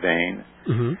 in that vein.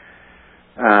 Mm-hmm.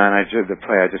 And the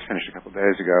play I just finished a couple of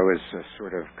days ago is a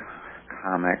sort of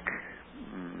comic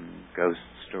ghost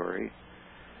story.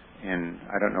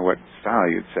 I don't know what style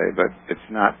you'd say, but it's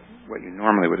not what you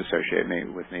normally would associate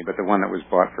with me. But the one that was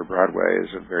bought for Broadway is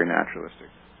a very naturalistic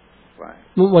play.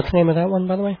 What's the name of that one,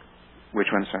 by the way? Which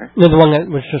one, sorry? No, the one that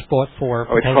was just bought for...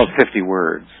 Oh, it's called 50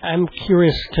 Words. I'm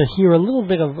curious to hear a little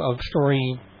bit of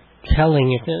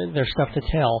storytelling, if there's stuff to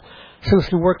tell,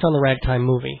 since you worked on the Ragtime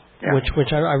movie,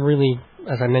 which I really,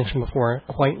 as I mentioned before,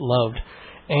 quite loved.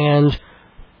 And,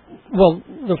 well,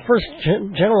 the first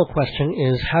general question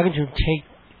is, how did you take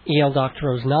E.L.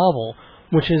 Doctorow's novel,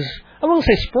 which is, I won't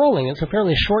say sprawling, it's a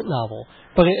fairly short novel,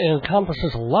 but it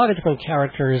encompasses a lot of different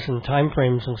characters and time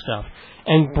frames and stuff,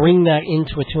 and bring that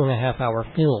into a 2.5-hour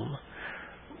film?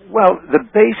 Well, the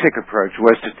basic approach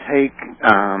was to take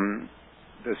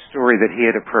the story that he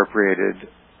had appropriated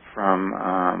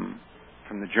from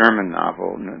the German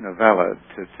novel, novella,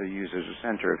 to use as a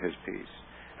center of his piece,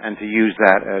 and to use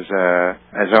that as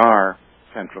our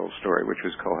central story, which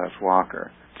was Coalhouse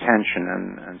Walker. Tension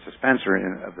and suspense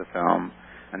of the film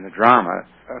and the drama,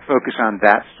 focus on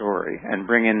that story and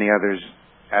bring in the others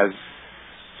as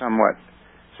somewhat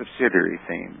subsidiary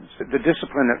themes. The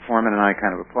discipline that Foreman and I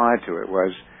kind of applied to it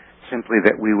was simply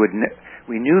that we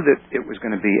knew that it was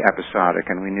going to be episodic,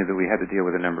 and we knew that we had to deal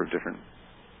with a number of different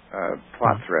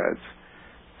plot threads.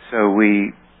 So we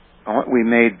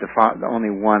made the only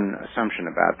one assumption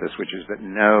about this, which is that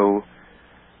no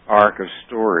arc of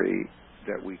story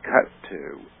that we cut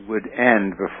to would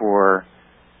end before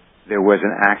there was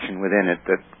an action within it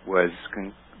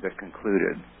that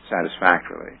concluded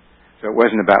satisfactorily. So it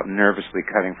wasn't about nervously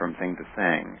cutting from thing to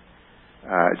thing,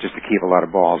 just to keep a lot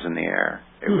of balls in the air.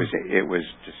 It was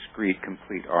discrete,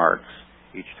 complete arcs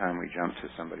each time we jumped to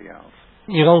somebody else.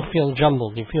 You don't feel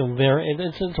jumbled. You feel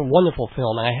it's a wonderful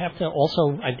film. And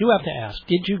I do have to ask,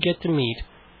 did you get to meet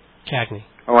Cagney?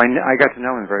 Oh, I got to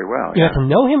know him very well. You got to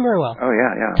know him very well? Oh,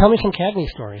 yeah. Tell me some Cagney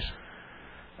stories.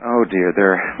 Oh, dear,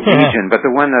 they're legion, but the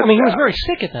one that... I mean, he was very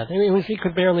sick at that. He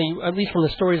could barely, at least from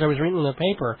the stories I was reading in the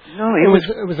paper, it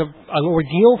was an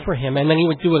ordeal for him, and then he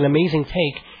would do an amazing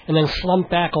take, and then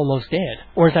slump back almost dead.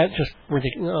 Or is that just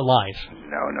lies?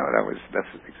 No,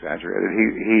 that's exaggerated.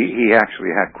 He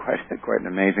actually had quite an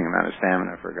amazing amount of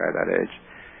stamina for a guy that age.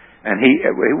 And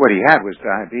what he had was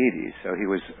diabetes, so he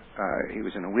was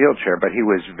in a wheelchair, but he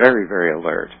was very, very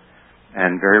alert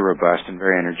and very robust and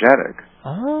very energetic.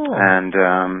 Oh. And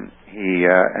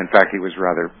in fact, he was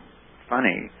rather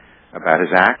funny about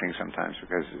his acting sometimes,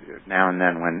 because now and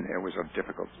then when it was a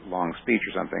difficult, long speech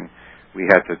or something, we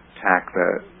had to tack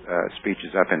the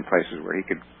speeches up in places where he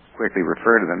could quickly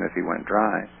refer to them if he went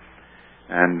dry.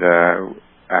 And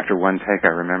after one take,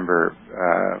 I remember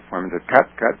Foreman said, cut,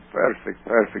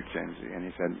 perfect, Jamesy. And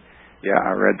he said, yeah,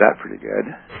 I read that pretty good.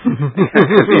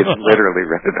 He had literally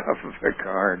read it off of a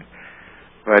card.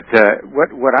 But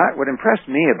what impressed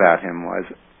me about him was,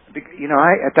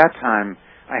 at that time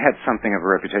I had something of a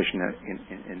reputation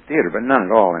in theater, but none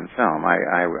at all in film.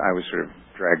 I was sort of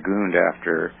dragooned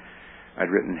after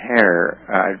I'd written Hair.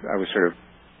 I was sort of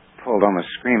pulled almost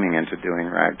screaming into doing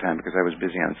Ragtime because I was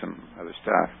busy on some other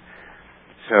stuff.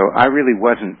 So I really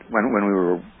wasn't, when we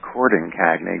were courting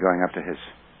Cagney, going up to his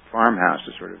farmhouse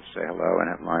to sort of say hello and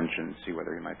have lunch and see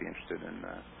whether he might be interested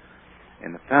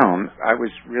in the film, I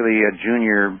was really a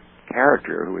junior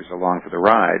character who was along for the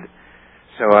ride.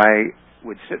 So I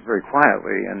would sit very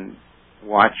quietly and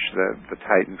watch the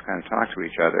Titans kind of talk to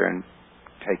each other and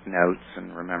take notes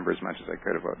and remember as much as I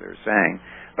could of what they were saying.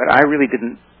 But I really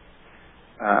didn't,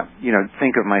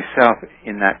 think of myself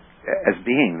in that as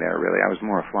being there, really. I was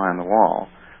more a fly on the wall.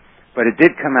 But it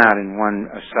did come out in one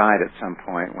aside at some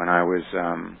point when I was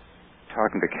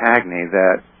talking to Cagney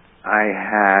that I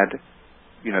had,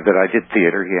 that I did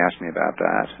theater. He asked me about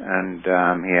that, and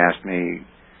he asked me,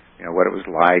 what it was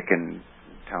like and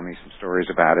tell me some stories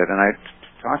about it. And I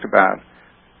talked about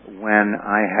when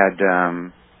I had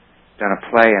done a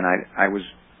play and I was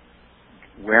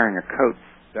wearing a coat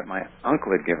that my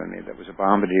uncle had given me that was a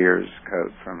bombardier's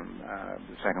coat from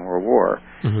the Second World War,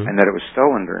 and that it was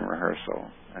stolen during rehearsal.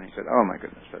 And he said, oh, my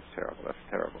goodness, that's terrible.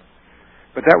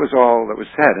 But that was all that was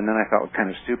said, and then I felt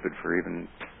kind of stupid for even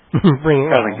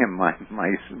telling him my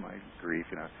grief,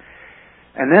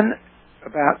 And then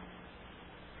about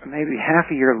maybe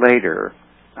half a year later,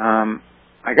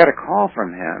 I got a call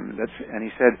from him, and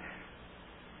he said,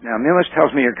 now Milish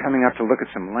tells me you're coming up to look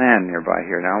at some land nearby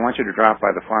here. Now I want you to drop by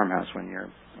the farmhouse when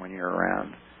you're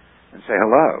around and say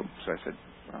hello. So I said,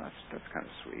 well, that's kind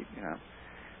of sweet,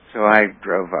 So I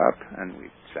drove up and we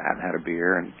sat and had a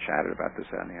beer and chatted about this,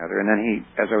 that, and the other. And then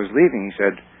as I was leaving, he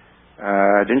said,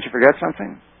 didn't you forget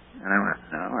something? And I went,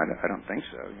 no, I don't think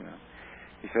so,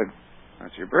 He said, well,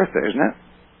 it's your birthday, isn't it?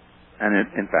 And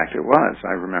in fact, it was.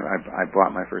 I remember I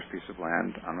bought my first piece of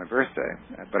land on my birthday,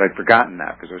 but I'd forgotten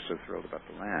that because I was so thrilled about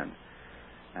the land.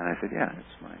 And I said, yeah,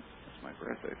 it's my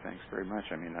birthday. Thanks very much.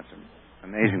 I mean, that's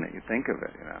amazing that you think of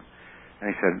it, And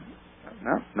he said,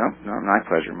 no, my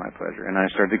pleasure. And I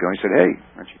started to go. He said, hey,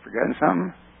 aren't you forgetting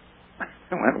something?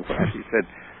 I went, what? He said,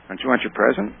 don't you want your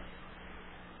present?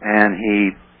 And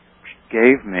he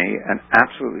gave me an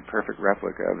absolutely perfect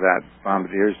replica of that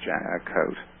bombardier's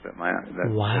coat that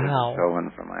was stolen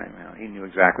from my. He knew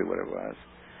exactly what it was.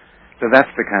 So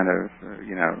that's the kind of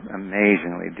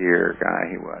amazingly dear guy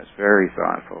he was. Very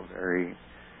thoughtful, very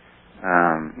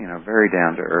very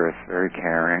down to earth, very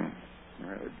caring,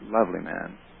 lovely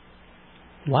man.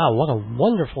 Wow, what a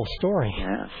wonderful story.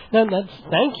 Yeah.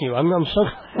 Thank you. I'm so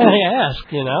glad I asked,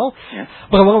 Yeah.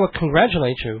 But I want to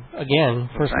congratulate you again,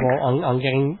 first of all, on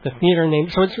getting the theater name.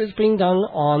 So it's being done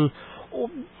on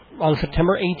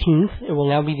September 18th. It will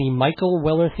now be the Michael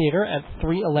Weller Theater at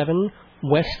 311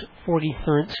 West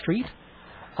 43rd Street.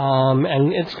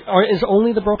 And is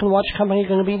only the Broken Watch Company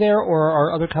going to be there, or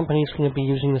are other companies going to be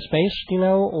using the space,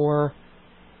 or...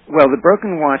 Well, the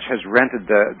Broken Watch has rented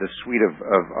the suite of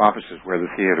offices where the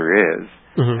theater is,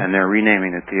 and they're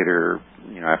renaming the theater,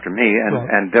 after me,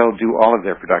 and they'll do all of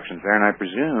their productions there. And I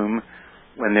presume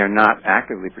when they're not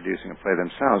actively producing a play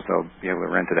themselves, they'll be able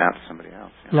to rent it out to somebody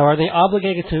else. Now, are they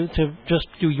obligated to just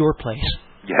do your place?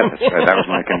 Yeah, that's right. That was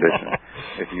my condition.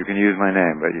 If you can use my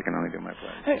name, but you can only do my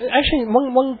play. Actually,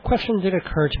 one question did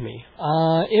occur to me.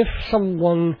 If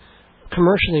someone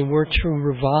commercially were to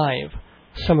revive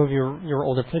some of your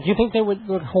older plays, do you think they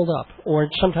would hold up? Or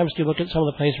sometimes do you look at some of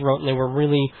the plays you wrote and they were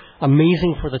really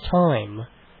amazing for the time,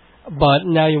 but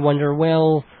now you wonder,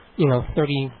 well,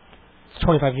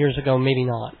 25 years ago, maybe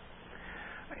not.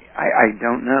 I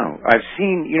don't know. I've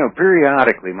seen,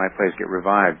 periodically my plays get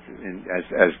revived,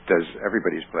 as does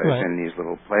everybody's plays, right, in these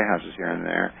little playhouses here and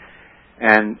there.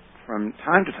 And from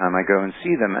time to time I go and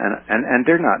see them, and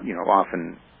they're not,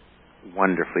 often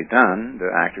wonderfully done. The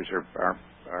actors are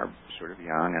sort of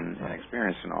young and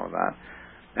inexperienced and all of that.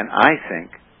 And I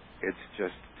think it's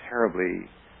just terribly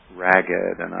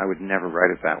ragged, and I would never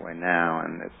write it that way now,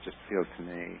 and it just feels to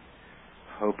me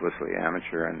hopelessly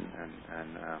amateur and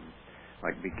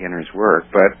like beginner's work.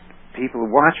 But people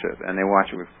watch it, and they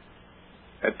watch it with,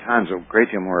 at times, a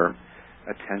great deal more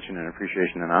attention and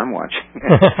appreciation than I'm watching it.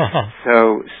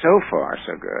 So far,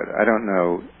 so good. I don't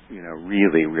know,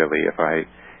 really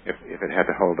if it had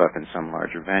to hold up in some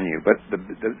larger venue. But the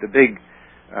big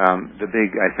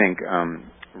I think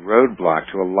roadblock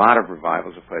to a lot of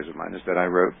revivals of plays of mine is that I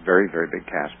wrote very, very big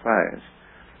cast plays.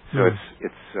 So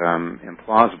it's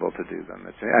implausible to do them.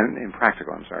 It's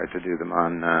impractical. I'm sorry, to do them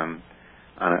on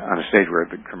a stage where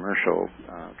the commercial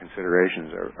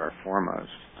considerations are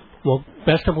foremost. Well,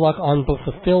 best of luck on both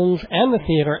the films and the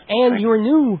theater and your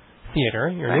new theater,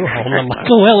 your new home, the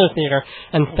Michael Weller Theater.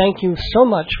 And thank you so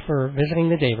much for visiting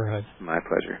the Neighborhood. My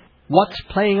pleasure. What's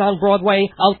playing on Broadway?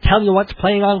 I'll tell you what's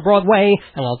playing on Broadway,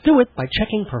 and I'll do it by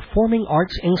checking Performing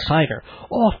Arts Insider.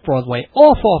 Off-Broadway,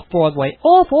 off-Broadway,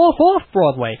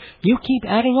 off-Broadway. You keep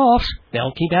adding offs,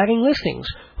 they'll keep adding listings.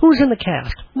 Who's in the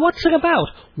cast? What's it about?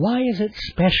 Why is it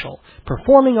special?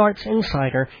 Performing Arts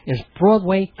Insider is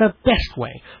Broadway the best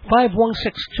way.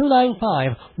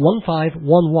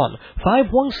 516-295-1511.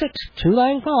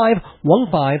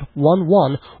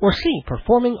 516-295-1511. Or see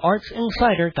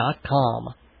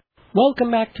performingartsinsider.com.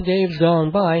 Welcome back to Dave's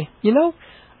Gone By.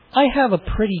 I have a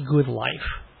pretty good life.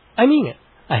 I mean it.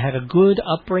 I had a good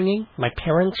upbringing. My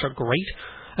parents are great.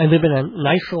 I live in a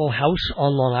nice little house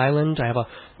on Long Island. I have a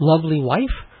lovely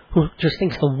wife who just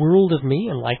thinks the world of me,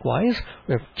 and likewise.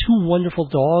 We have 2 wonderful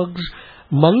dogs.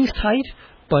 Money's tight,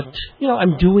 but,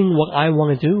 I'm doing what I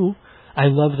want to do. I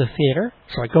love the theater,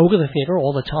 so I go to the theater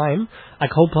all the time. I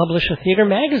co-publish a theater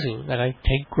magazine that I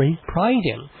take great pride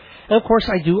in. And, of course,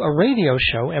 I do a radio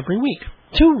show every week.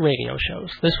 2 radio shows,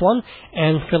 this one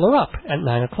and Filler Up at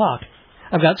 9 o'clock.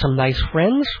 I've got some nice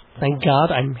friends. Thank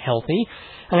God I'm healthy.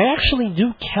 And I actually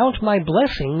do count my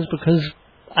blessings because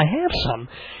I have some.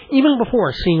 Even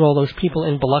before seeing all those people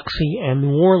in Biloxi and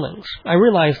New Orleans, I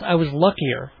realized I was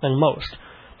luckier than most.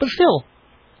 But still,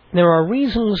 there are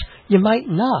reasons you might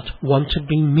not want to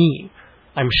be me.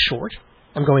 I'm short.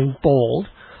 I'm going bald.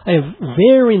 I have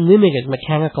very limited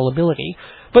mechanical ability.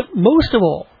 But most of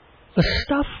all, the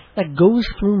stuff that goes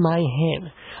through my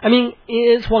head. I mean,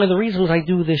 it's one of the reasons I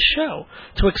do this show,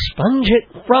 to expunge it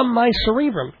from my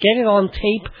cerebrum, get it on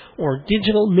tape or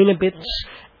digital minibits,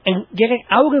 and get it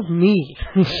out of me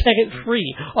and set it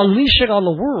free, unleash it on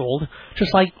the world,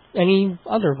 just like any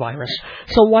other virus.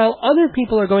 So while other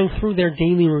people are going through their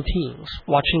daily routines,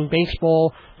 watching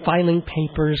baseball, filing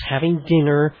papers, having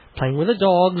dinner, playing with the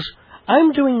dogs,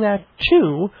 I'm doing that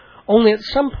too, only at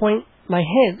some point my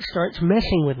head starts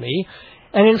messing with me,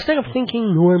 and instead of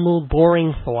thinking normal,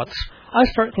 boring thoughts, I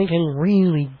start thinking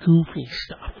really goofy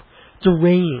stuff.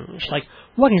 Deranged, like,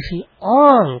 what is he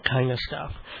on kind of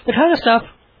stuff. The kind of stuff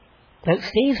that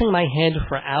stays in my head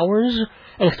for hours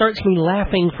and starts me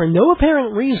laughing for no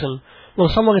apparent reason when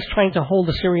someone is trying to hold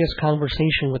a serious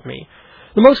conversation with me.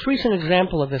 The most recent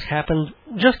example of this happened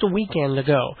just a weekend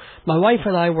ago. My wife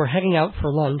and I were heading out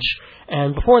for lunch,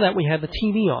 and before that we had the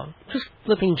TV on, just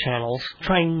flipping channels,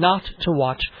 trying not to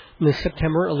watch the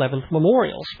September 11th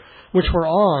memorials, which were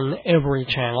on every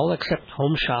channel except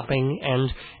Home Shopping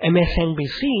and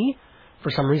MSNBC.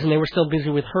 For some reason they were still busy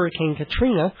with Hurricane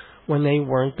Katrina when they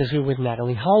weren't busy with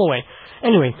Natalie Holloway.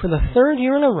 Anyway, for the 3rd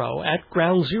year in a row at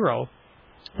Ground Zero,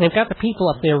 they've got the people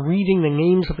up there reading the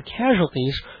names of the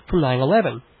casualties from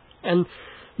 9/11. And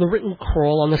the written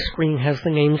crawl on the screen has the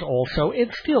names also.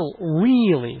 It's still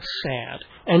really sad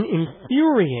and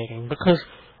infuriating because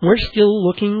we're still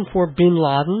looking for Bin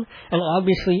Laden and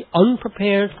obviously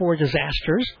unprepared for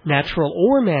disasters, natural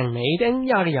or man-made, and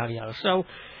yada, yada, yada. So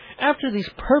after these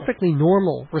perfectly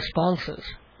normal responses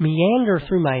meander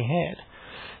through my head,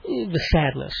 the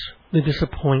sadness, the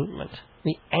disappointment,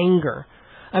 the anger,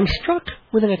 I'm struck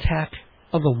with an attack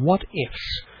of the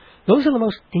what-ifs. those are the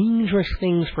most dangerous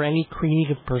things for any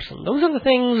creative person. Those are the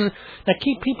things that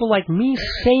keep people like me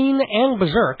sane and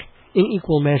berserk in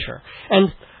equal measure.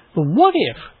 And the what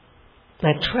if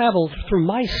that traveled through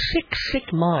my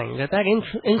sick mind at that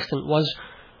instant was,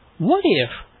 what if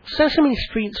Sesame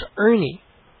Street's Ernie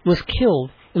was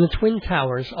killed in the Twin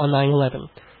Towers on 9/11?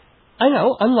 I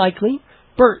know, unlikely.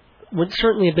 Bert would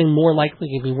certainly have been more likely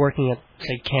to be working at,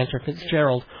 say, Cantor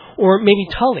Fitzgerald, or maybe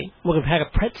Tully would have had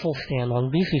a pretzel stand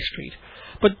on Vesey Street.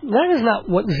 But that is not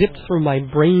what zipped through my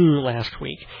brain last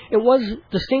week. It was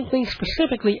distinctly,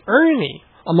 specifically Ernie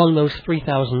among those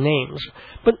 3,000 names.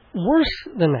 But worse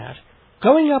than that,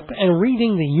 going up and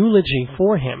reading the eulogy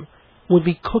for him would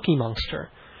be Cookie Monster.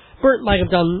 Bert might have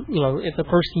done, it the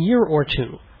first year or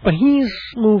two, but he's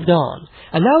moved on.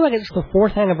 And now that it's the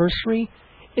 4th anniversary,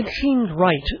 it seemed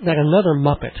right that another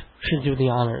Muppet should do the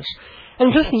honors.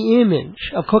 And just the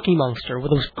image of Cookie Monster with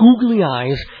those googly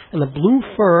eyes and the blue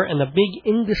fur and the big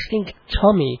indistinct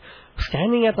tummy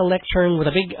standing at the lectern with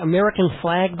a big American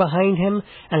flag behind him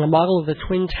and a model of the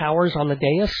Twin Towers on the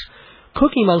dais,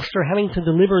 Cookie Monster having to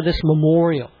deliver this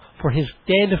memorial for his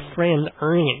dead friend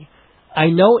Ernie. I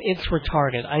know it's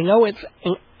retarded. I know it's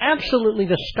an absolutely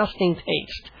disgusting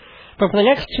taste. But for the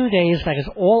next 2 days, that is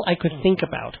all I could think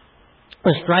about. I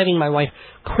was driving my wife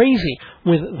crazy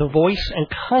with the voice and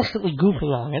constantly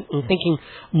goofing on it and thinking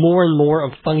more and more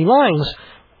of funny lines.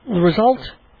 The result?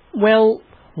 Well,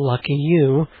 lucky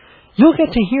you. You'll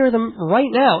get to hear them right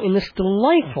now in this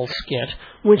delightful skit,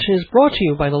 which is brought to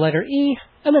you by the letter E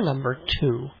and the number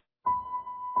 2.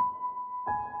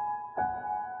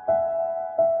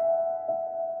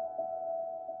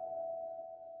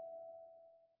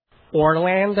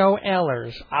 Orlando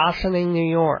Ehlers, Ossining, New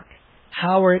York.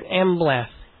 Howard Embleth,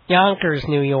 Yonkers,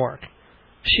 New York.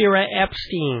 Shira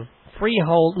Epstein,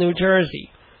 Freehold, New Jersey.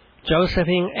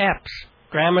 Josephine Epps,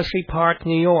 Gramercy Park,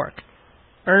 New York.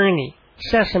 Ernie,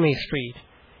 Sesame Street.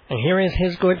 And here is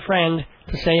his good friend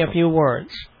to say a few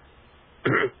words.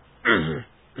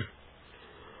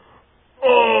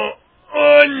 Oh,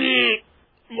 Ernie,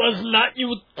 was not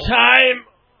you time?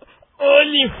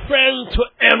 Ernie friend to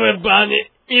everybody,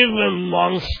 even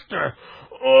monster.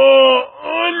 Oh,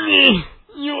 Ernie,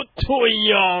 you too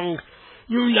young.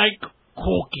 You like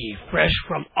cookie fresh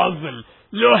from oven.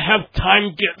 No have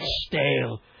time get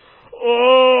stale.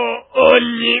 Oh,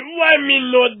 Ernie, why me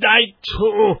no die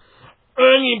too?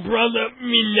 Ernie brother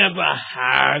me never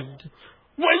had.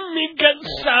 When me get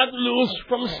sad news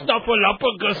from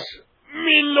Snuffleupagus,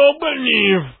 me no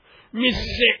believe. Me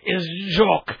say is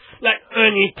joke, like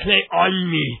Ernie play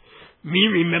on me. Me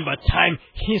remember time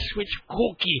he switch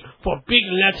cookie for big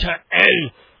letter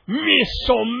L. Me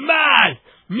so mad.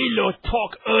 Me no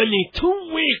talk Ernie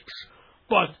 2 weeks.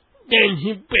 But then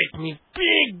he bake me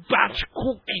big batch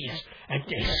cookies, and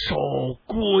they so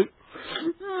good.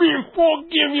 Me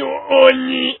forgive you,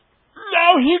 Ernie.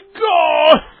 Now he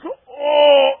gone.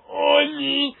 Oh,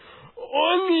 Ernie,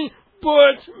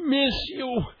 Bert miss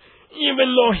you.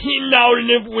 Even though he now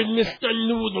live with Mr.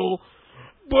 Noodle.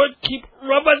 Bert keep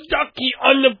rubber ducky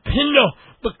on the pillow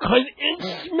because it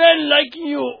smell like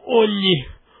you, Ernie.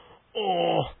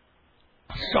 Oh,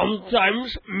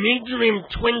 sometimes me dream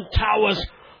Twin Towers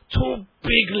 2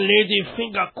 big lady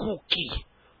finger cookie,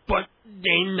 but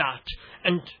they not.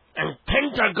 And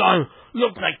Pentagon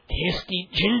look like tasty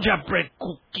gingerbread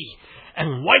cookie.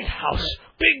 And White House,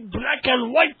 big black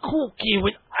and white cookie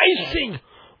with icing.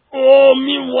 Oh,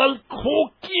 me want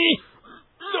cookie.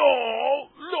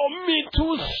 No, me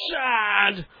too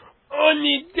sad.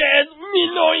 Ernie dead, me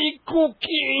no eat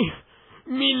cookie.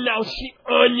 Me now see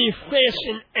Ernie face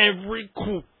in every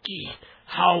cookie.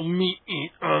 How me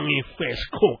eat Ernie face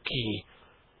cookie.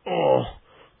 Oh,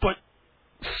 but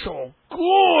so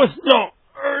good. No,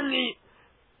 Ernie.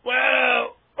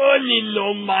 Well, Ernie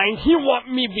no mind. He want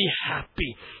me be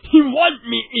happy. He want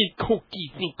me eat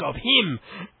cookie. Think of him.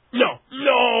 No,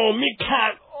 me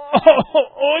can't. Oh,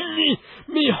 Ernie,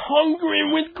 me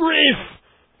hungry with grief.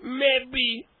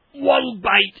 Maybe 1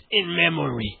 bite in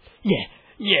memory.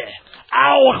 Yeah.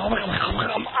 Ow.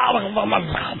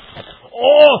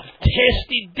 Oh,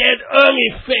 tasty dead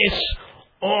Ernie face.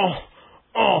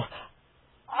 Oh.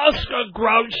 Oscar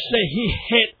Grouch say he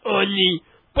hate Ernie,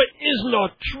 but it's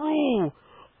not true.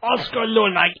 Oscar no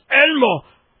like Elmo,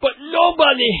 but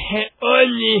nobody hate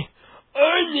Ernie.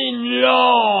 Ernie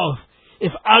love.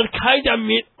 If Al-Qaeda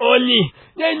meet Ernie,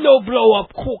 they no blow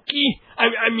up cookie.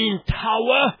 I mean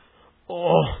tower.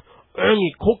 Oh,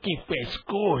 Ernie cookie face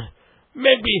good.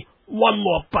 Maybe 1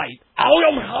 more bite.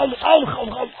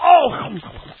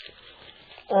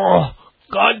 Oh,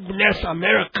 God bless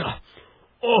America.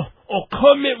 Oh,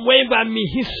 Kermit wave at me.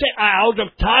 He said I out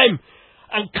of time.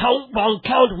 and count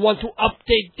want to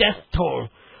update death toll.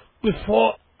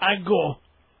 Before I go,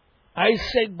 I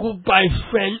say goodbye,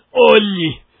 friend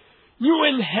Oni. You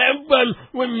in heaven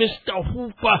with Mr.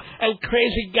 Hooper and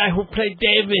crazy guy who played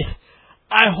David.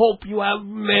 I hope you have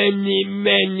many,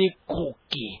 many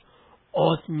cookie.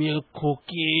 Oatmeal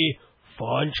cookie,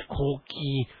 fudge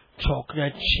cookie,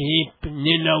 chocolate chip,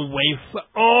 vanilla wafer.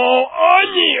 Oh,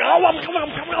 Oni!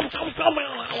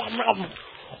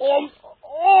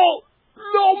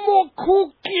 No more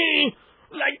cookie!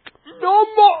 Like, no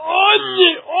more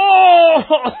Oni!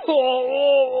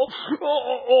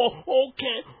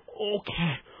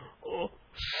 Okay.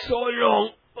 So long,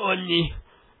 Oni.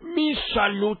 Me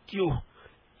salute you.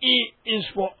 E is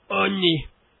for Oni.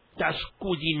 That's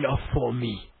good enough for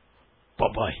me.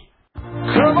 Bye-bye.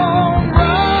 Come on,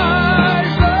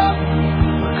 rise up.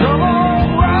 Come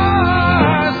on,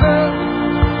 rise up.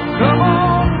 Come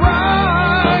on,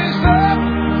 rise up.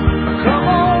 Come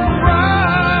on,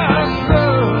 rise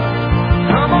up.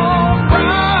 Come on,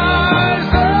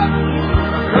 rise up.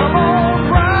 Come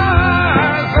on,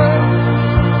 rise up.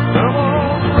 Come on, rise up.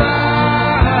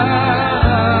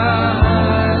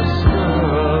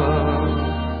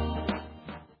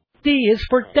 D is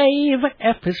for Dave,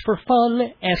 F is for fun,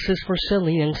 S is for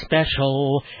silly and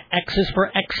special, X is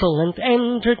for excellent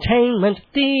entertainment,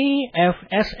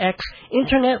 DFSX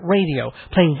Internet Radio,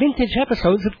 playing vintage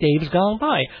episodes of Dave's Gone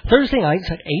By, Thursday nights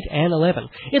at 8 and 11.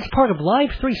 It's part of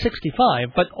Live 365,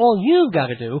 but all you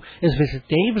gotta do is visit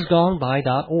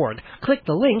davesgoneby.org, click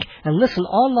the link, and listen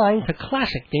online to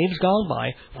classic Dave's Gone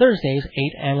By, Thursdays 8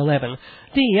 and 11.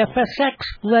 DFSX,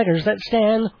 letters that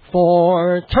stand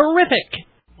for terrific.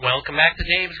 Welcome back to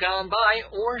Dave's Gone By,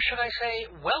 or should I say,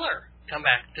 Weller. Come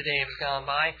back to Dave's Gone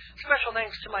By. Special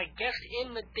thanks to my guest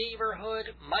in the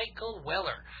neighborhood, Michael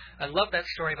Weller. I love that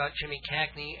story about Jimmy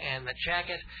Cagney and the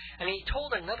jacket, and he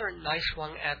told another nice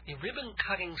one at the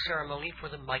ribbon-cutting ceremony for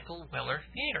the Michael Weller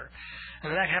Theater.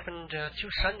 And that happened 2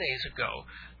 Sundays ago.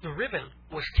 The ribbon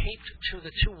was taped to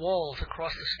the 2 walls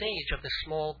across the stage of the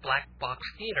small black box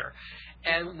theater,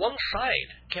 and one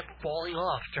side kept falling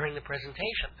off during the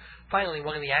presentation. Finally,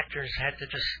 one of the actors had to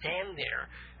just stand there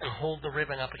and hold the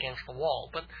ribbon up against the wall.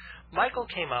 But Michael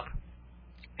came up,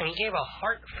 and he gave a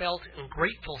heartfelt and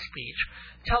grateful speech,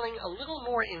 telling a little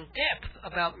more in depth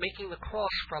about making the cross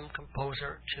from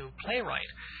composer to playwright.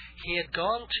 He had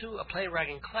gone to a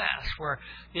playwriting class where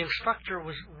the instructor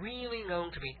was really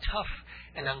known to be tough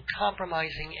and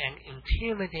uncompromising and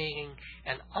intimidating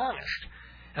and honest.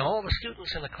 And all the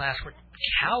students in the class were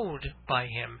cowed by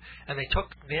him, and they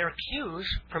took their cues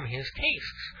from his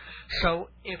tastes. So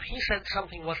if he said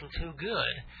something wasn't too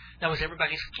good, that was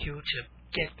everybody's cue to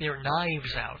get their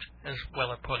knives out, as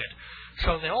Weller put it.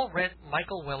 So they all read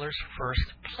Michael Weller's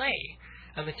first play,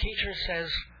 and the teacher says,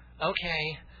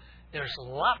 okay, there's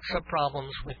lots of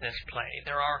problems with this play.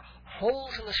 There are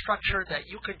holes in the structure that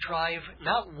you could drive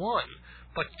not 1,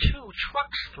 but 2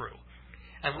 trucks through.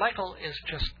 And Michael is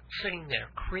just sitting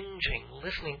there, cringing,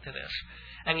 listening to this.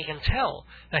 And you can tell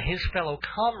that his fellow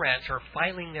comrades are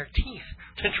filing their teeth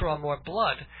to draw more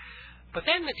blood. But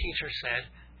then the teacher said,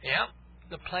 yeah,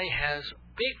 the play has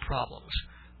big problems,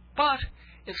 but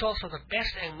it's also the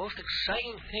best and most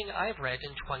exciting thing I've read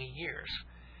in 20 years.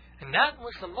 And that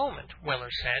was the moment, Weller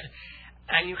said,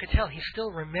 and you could tell he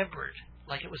still remembered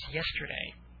like it was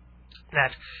yesterday.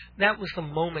 That was the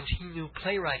moment he knew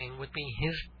playwriting would be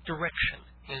his direction,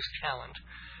 his talent.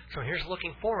 So here's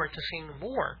looking forward to seeing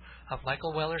more of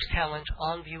Michael Weller's talent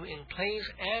on view in plays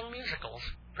and musicals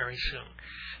very soon.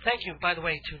 Thank you, by the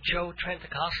way, to Joe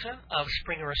Trentacosta of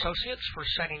Springer Associates for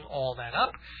setting all that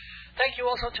up. Thank you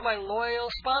also to my loyal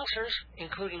sponsors,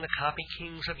 including the Copy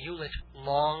Kings of Hewlett,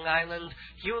 Long Island,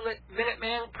 Hewlett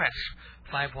Minuteman Press,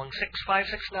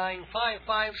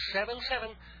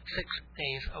 516-569-5577, 6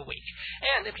 days a week.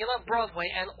 And if you love Broadway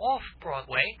and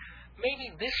off-Broadway,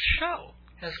 maybe this show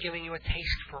has given you a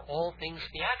taste for all things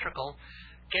theatrical.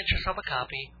 Get yourself a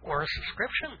copy or a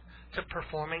subscription to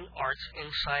Performing Arts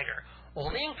Insider.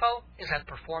 All the info is at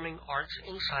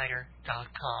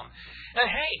performingartsinsider.com. And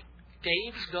hey,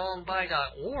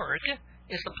 davesgoneby.org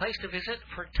is the place to visit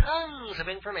for tons of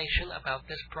information about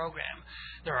this program.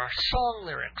 There are song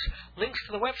lyrics, links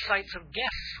to the websites of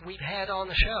guests we've had on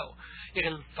the show. You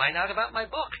can find out about my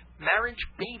book, Marriage,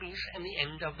 Babies, and the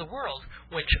End of the World,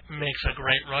 which makes a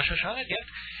great Rosh Hashanah gift,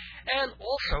 and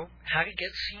also how to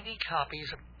get CD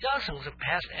copies of dozens of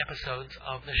past episodes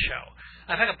of the show.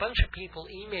 I've had a bunch of people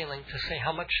emailing to say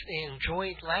how much they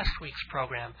enjoyed last week's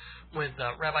program with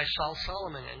Rabbi Saul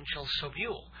Solomon and Jill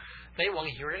Sobule. They want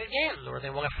to hear it again, or they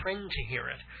want a friend to hear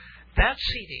it. That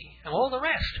CD and all the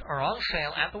rest are on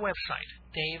sale at the website,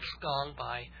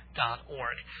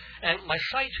 davesgoneby.org. And my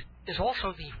site is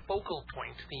also the focal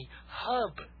point, the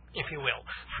hub, if you will,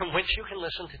 from which you can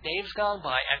listen to Dave's Gone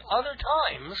By at other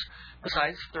times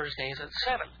besides Thursdays at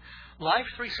 7.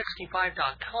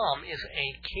 Live365.com is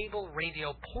a cable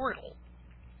radio portal,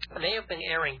 and they have been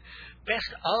airing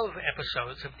best of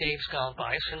episodes of Dave's Gone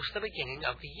By since the beginning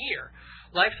of the year.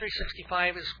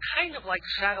 Live365 is kind of like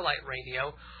satellite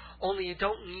radio, only you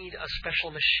don't need a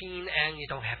special machine and you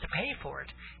don't have to pay for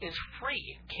it. It's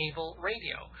free cable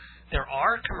radio. There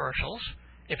are commercials.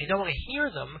 If you don't want to hear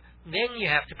them, then you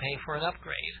have to pay for an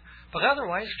upgrade. But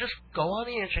otherwise, just go on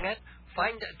the internet,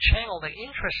 find a channel that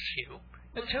interests you,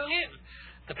 and tune in.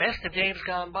 The best of Dave's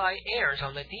Gone By airs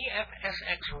on the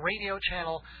DFSX radio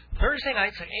channel Thursday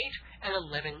nights at 8 and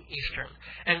 11 Eastern.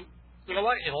 And you know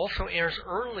what? It also airs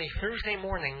early Thursday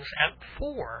mornings at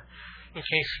 4, in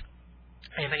case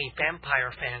I have any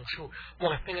vampire fans who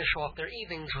want to finish off their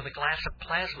evenings with a glass of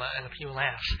plasma and a few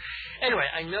laughs. Anyway,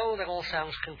 I know that all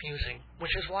sounds confusing,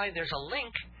 which is why there's a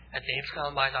link at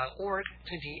davesgoneby.org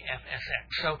to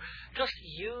DFSX. So just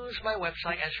use my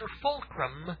website as your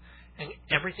fulcrum, and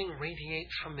everything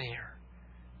radiates from there.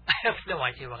 I have no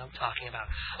idea what I'm talking about.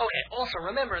 Okay, also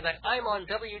remember that I'm on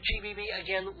WGBB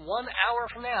again 1 hour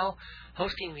from now,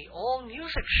 hosting the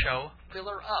all-music show,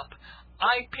 Filler Up.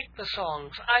 I pick the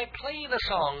songs, I play the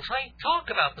songs, I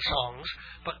talk about the songs,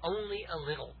 but only a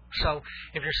little. So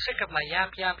if you're sick of my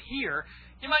yap-yap here,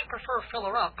 you might prefer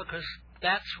Filler Up because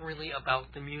that's really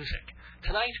about the music.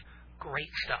 Tonight,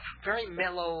 great stuff. Very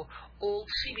mellow, old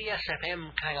CBS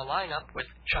FM kind of lineup with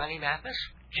Johnny Mathis,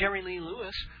 Jerry Lee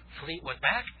Lewis, Fleetwood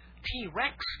Mac,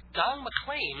 T-Rex, Don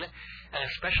McLean, and a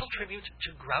special tribute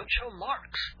to Groucho Marx,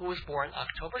 who was born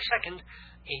October 2nd,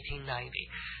 1890.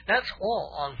 That's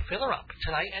all on Filler Up,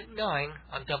 tonight at 9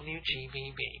 on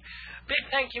WGBB. Big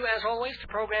thank you, as always, to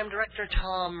Program Director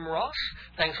Tom Ross.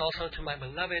 Thanks also to my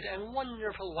beloved and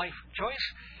wonderful wife,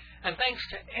 Joyce. And thanks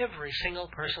to every single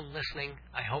person listening.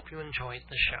 I hope you enjoyed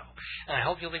the show. And I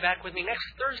hope you'll be back with me next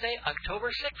Thursday, October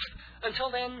 6th.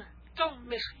 Until then, don't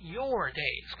miss your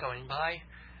days going by.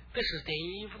 This is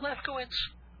Dave Lefkowitz.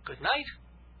 Good night.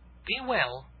 Be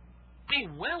well. Be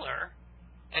weller.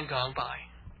 And gone by.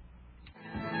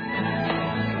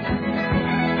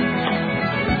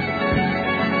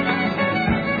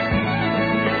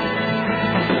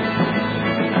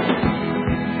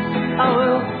 I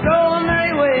will go a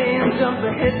merry way and jump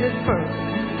the hedges first.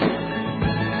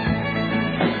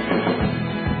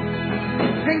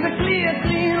 Drink the clear,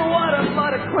 clean water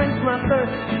for to quench my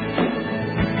thirst.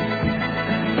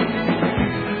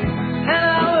 And I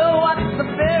will watch the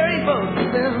ferry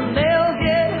boats and they'll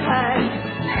get high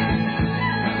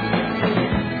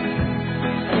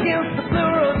against the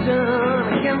blue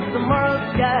ocean, against the moral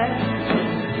sky.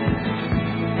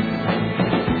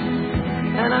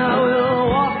 And I will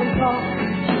walk and talk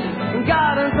in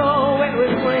gardens all wet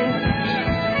with rain.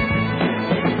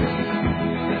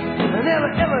 And never,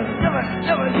 ever, ever,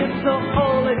 ever get so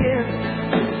old again.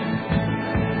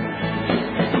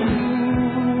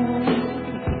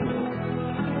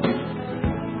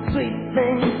 Sweet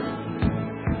thing.